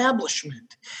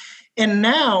establishment. And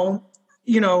now,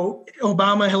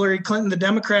 Obama, Hillary Clinton, the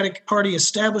Democratic Party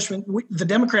establishment, the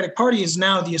Democratic Party is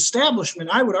now the establishment,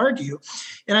 I would argue.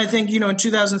 And I think, in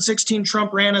 2016,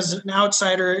 Trump ran as an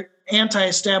outsider,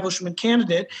 anti-establishment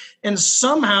candidate, and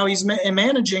somehow he's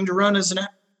managing to run as an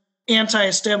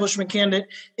anti-establishment candidate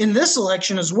in this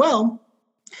election as well.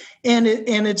 And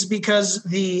it's because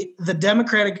the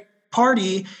Democratic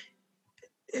Party,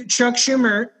 Chuck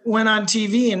Schumer went on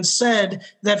TV and said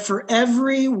that for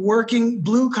every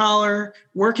blue-collar,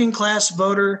 working-class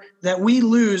voter that we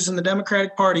lose in the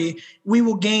Democratic Party, we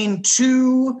will gain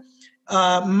 2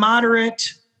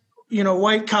 moderate,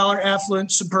 white-collar,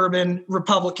 affluent, suburban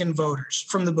Republican voters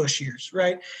from the Bush years,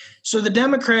 right? So the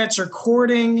Democrats are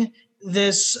courting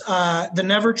this, the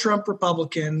Never Trump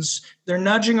Republicans. They're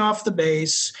nudging off the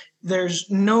base.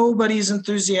 Nobody's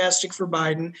enthusiastic for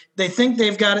Biden. They think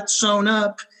they've got it sewn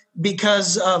up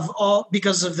because of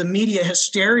the media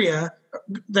hysteria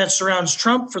that surrounds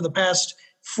Trump for the past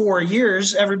 4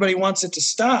 years. Everybody wants it to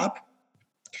stop.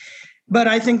 But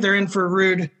I think they're in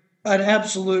for an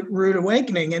absolute rude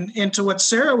awakening. And to what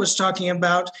Sarah was talking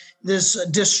about, this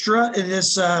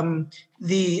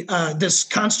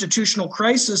constitutional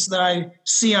crisis that I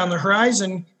see on the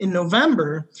horizon in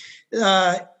November,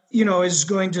 is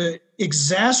going to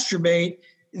exacerbate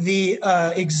the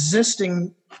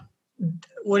existing,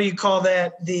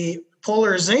 the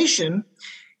polarization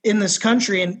in this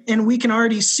country. And we can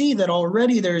already see that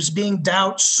already there's being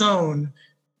doubt sown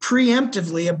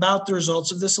preemptively about the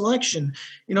results of this election.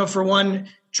 For one,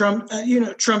 Trump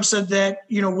said that,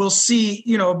 we'll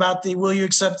see, about will you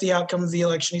accept the outcome of the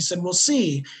election? He said, we'll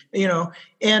see,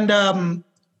 and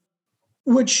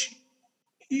which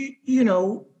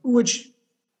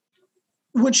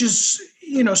is,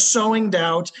 sowing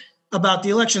doubt about the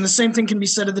election. The same thing can be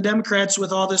said of the Democrats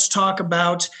with all this talk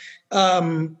about,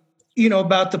 about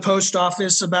the post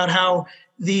office, about how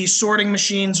the sorting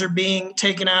machines are being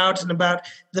taken out and about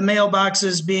the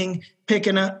mailboxes being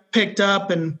picked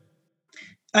up. And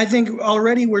I think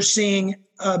already we're seeing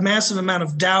a massive amount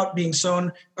of doubt being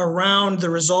sown around the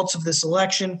results of this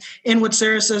election. And what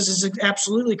Sarah says is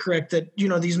absolutely correct, that,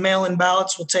 these mail-in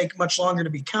ballots will take much longer to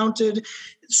be counted.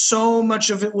 So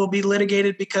much of it will be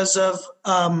litigated because of,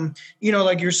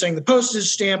 like you're saying, the postage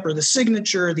stamp or the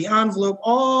signature, or the envelope,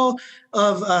 all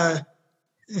of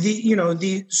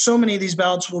so many of these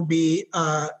ballots will be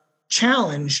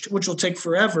challenged, which will take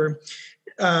forever.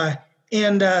 So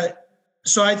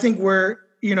I think we're,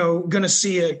 going to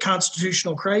see a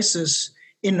constitutional crisis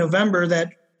in November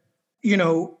that,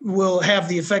 will have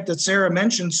the effect that Sarah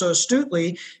mentioned so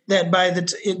astutely, that by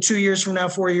 2 years from now,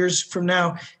 4 years from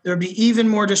now, there'll be even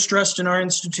more distrust in our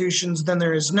institutions than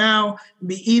there is now,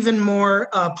 be even more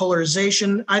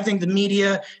polarization. I think the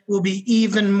media will be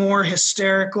even more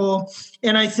hysterical.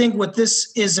 And I think what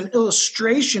this is an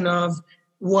illustration of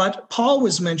what Paul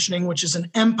was mentioning, which is an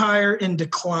empire in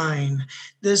decline.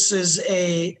 This is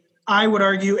I would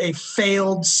argue, a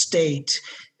failed state.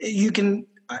 You can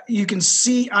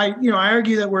see, I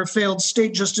argue that we're a failed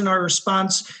state just in our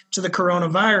response to the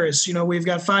coronavirus. We've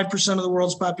got 5% of the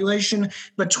world's population,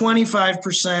 but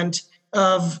 25%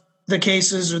 of the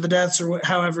cases or the deaths or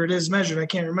however it is measured. I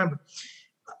can't remember.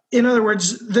 In other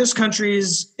words, this country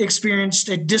has experienced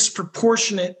a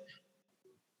disproportionate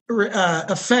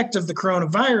effect of the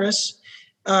coronavirus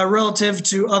relative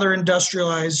to other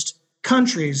industrialized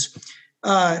countries.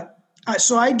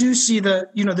 So I do see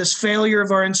this failure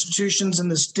of our institutions and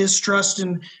this distrust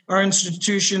in our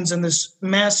institutions and this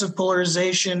massive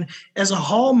polarization as a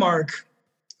hallmark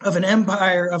of an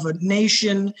empire, of a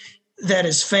nation that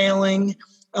is failing,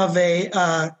 of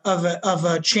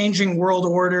a changing world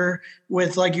order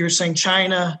with, like you were saying,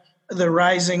 China, the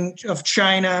rising of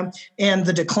China and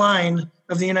the decline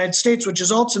of the United States, which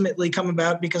has ultimately come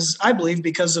about because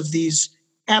of these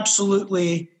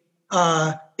absolutely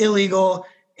illegal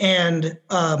and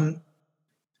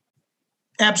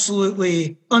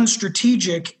absolutely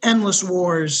unstrategic, endless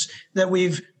wars that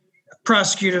we've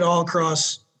prosecuted all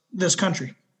across this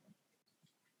country.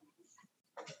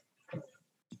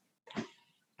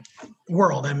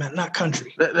 World, I meant, not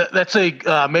country. That's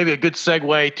maybe a good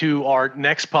segue to our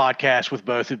next podcast with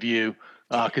both of you,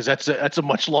 because that's a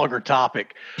much longer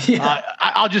topic. Yeah.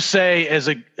 I'll just say, as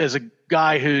a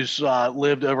guy who's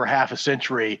lived over half a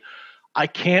century, I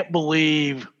can't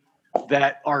believe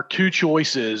that our two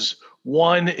choices,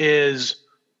 one is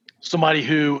somebody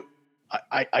who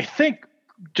I think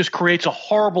just creates a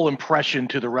horrible impression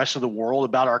to the rest of the world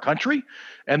about our country.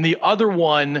 And the other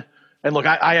one, and look,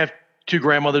 I have two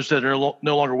grandmothers that are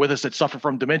no longer with us that suffer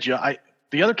from dementia.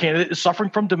 The other candidate is suffering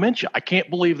from dementia. I can't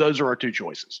believe those are our two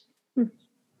choices.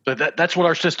 But that's what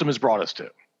our system has brought us to.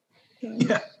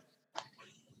 Yeah.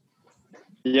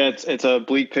 Yeah, it's a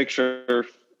bleak picture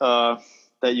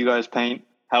that you guys paint.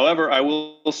 However, I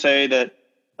will say that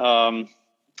I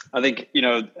think,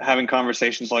 having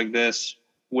conversations like this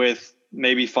with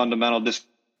maybe fundamental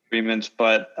disagreements,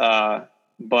 but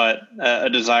a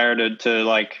desire to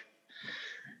like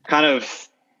kind of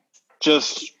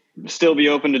just still be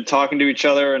open to talking to each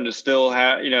other and to still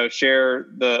share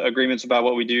the agreements about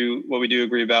what we do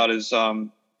agree about is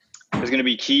going to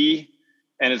be key.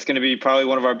 And it's going to be probably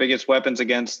one of our biggest weapons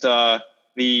against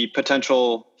the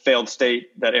potential failed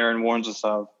state that Aaron warns us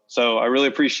of. So I really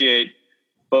appreciate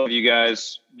both of you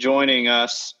guys joining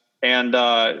us and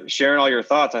sharing all your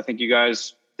thoughts. I think you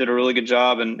guys did a really good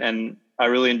job, and I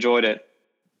really enjoyed it.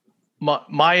 My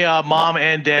mom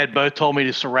and dad both told me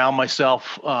to surround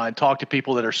myself and talk to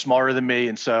people that are smarter than me.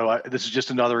 And so this is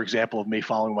just another example of me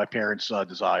following my parents'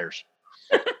 desires.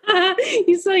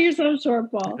 You sell yourself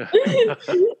short, Paul.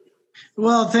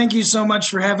 Well, thank you so much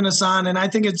for having us on. And I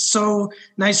think it's so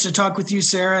nice to talk with you,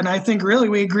 Sarah. And I think really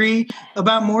we agree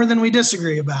about more than we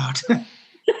disagree about.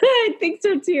 I think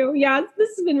so too. Yeah, this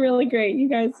has been really great. You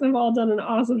guys have all done an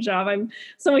awesome job. I'm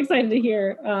so excited to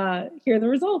hear the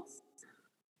results.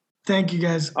 Thank you,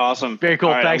 guys. Awesome. Very cool.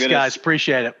 Right, thanks, guys.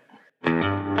 Appreciate it.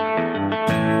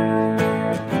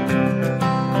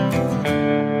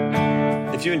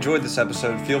 If you enjoyed this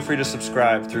episode, feel free to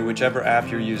subscribe through whichever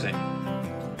app you're using.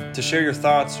 To share your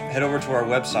thoughts, head over to our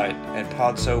website at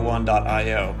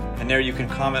podso1.io, and there you can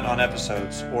comment on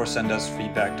episodes or send us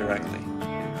feedback directly.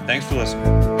 Thanks for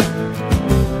listening.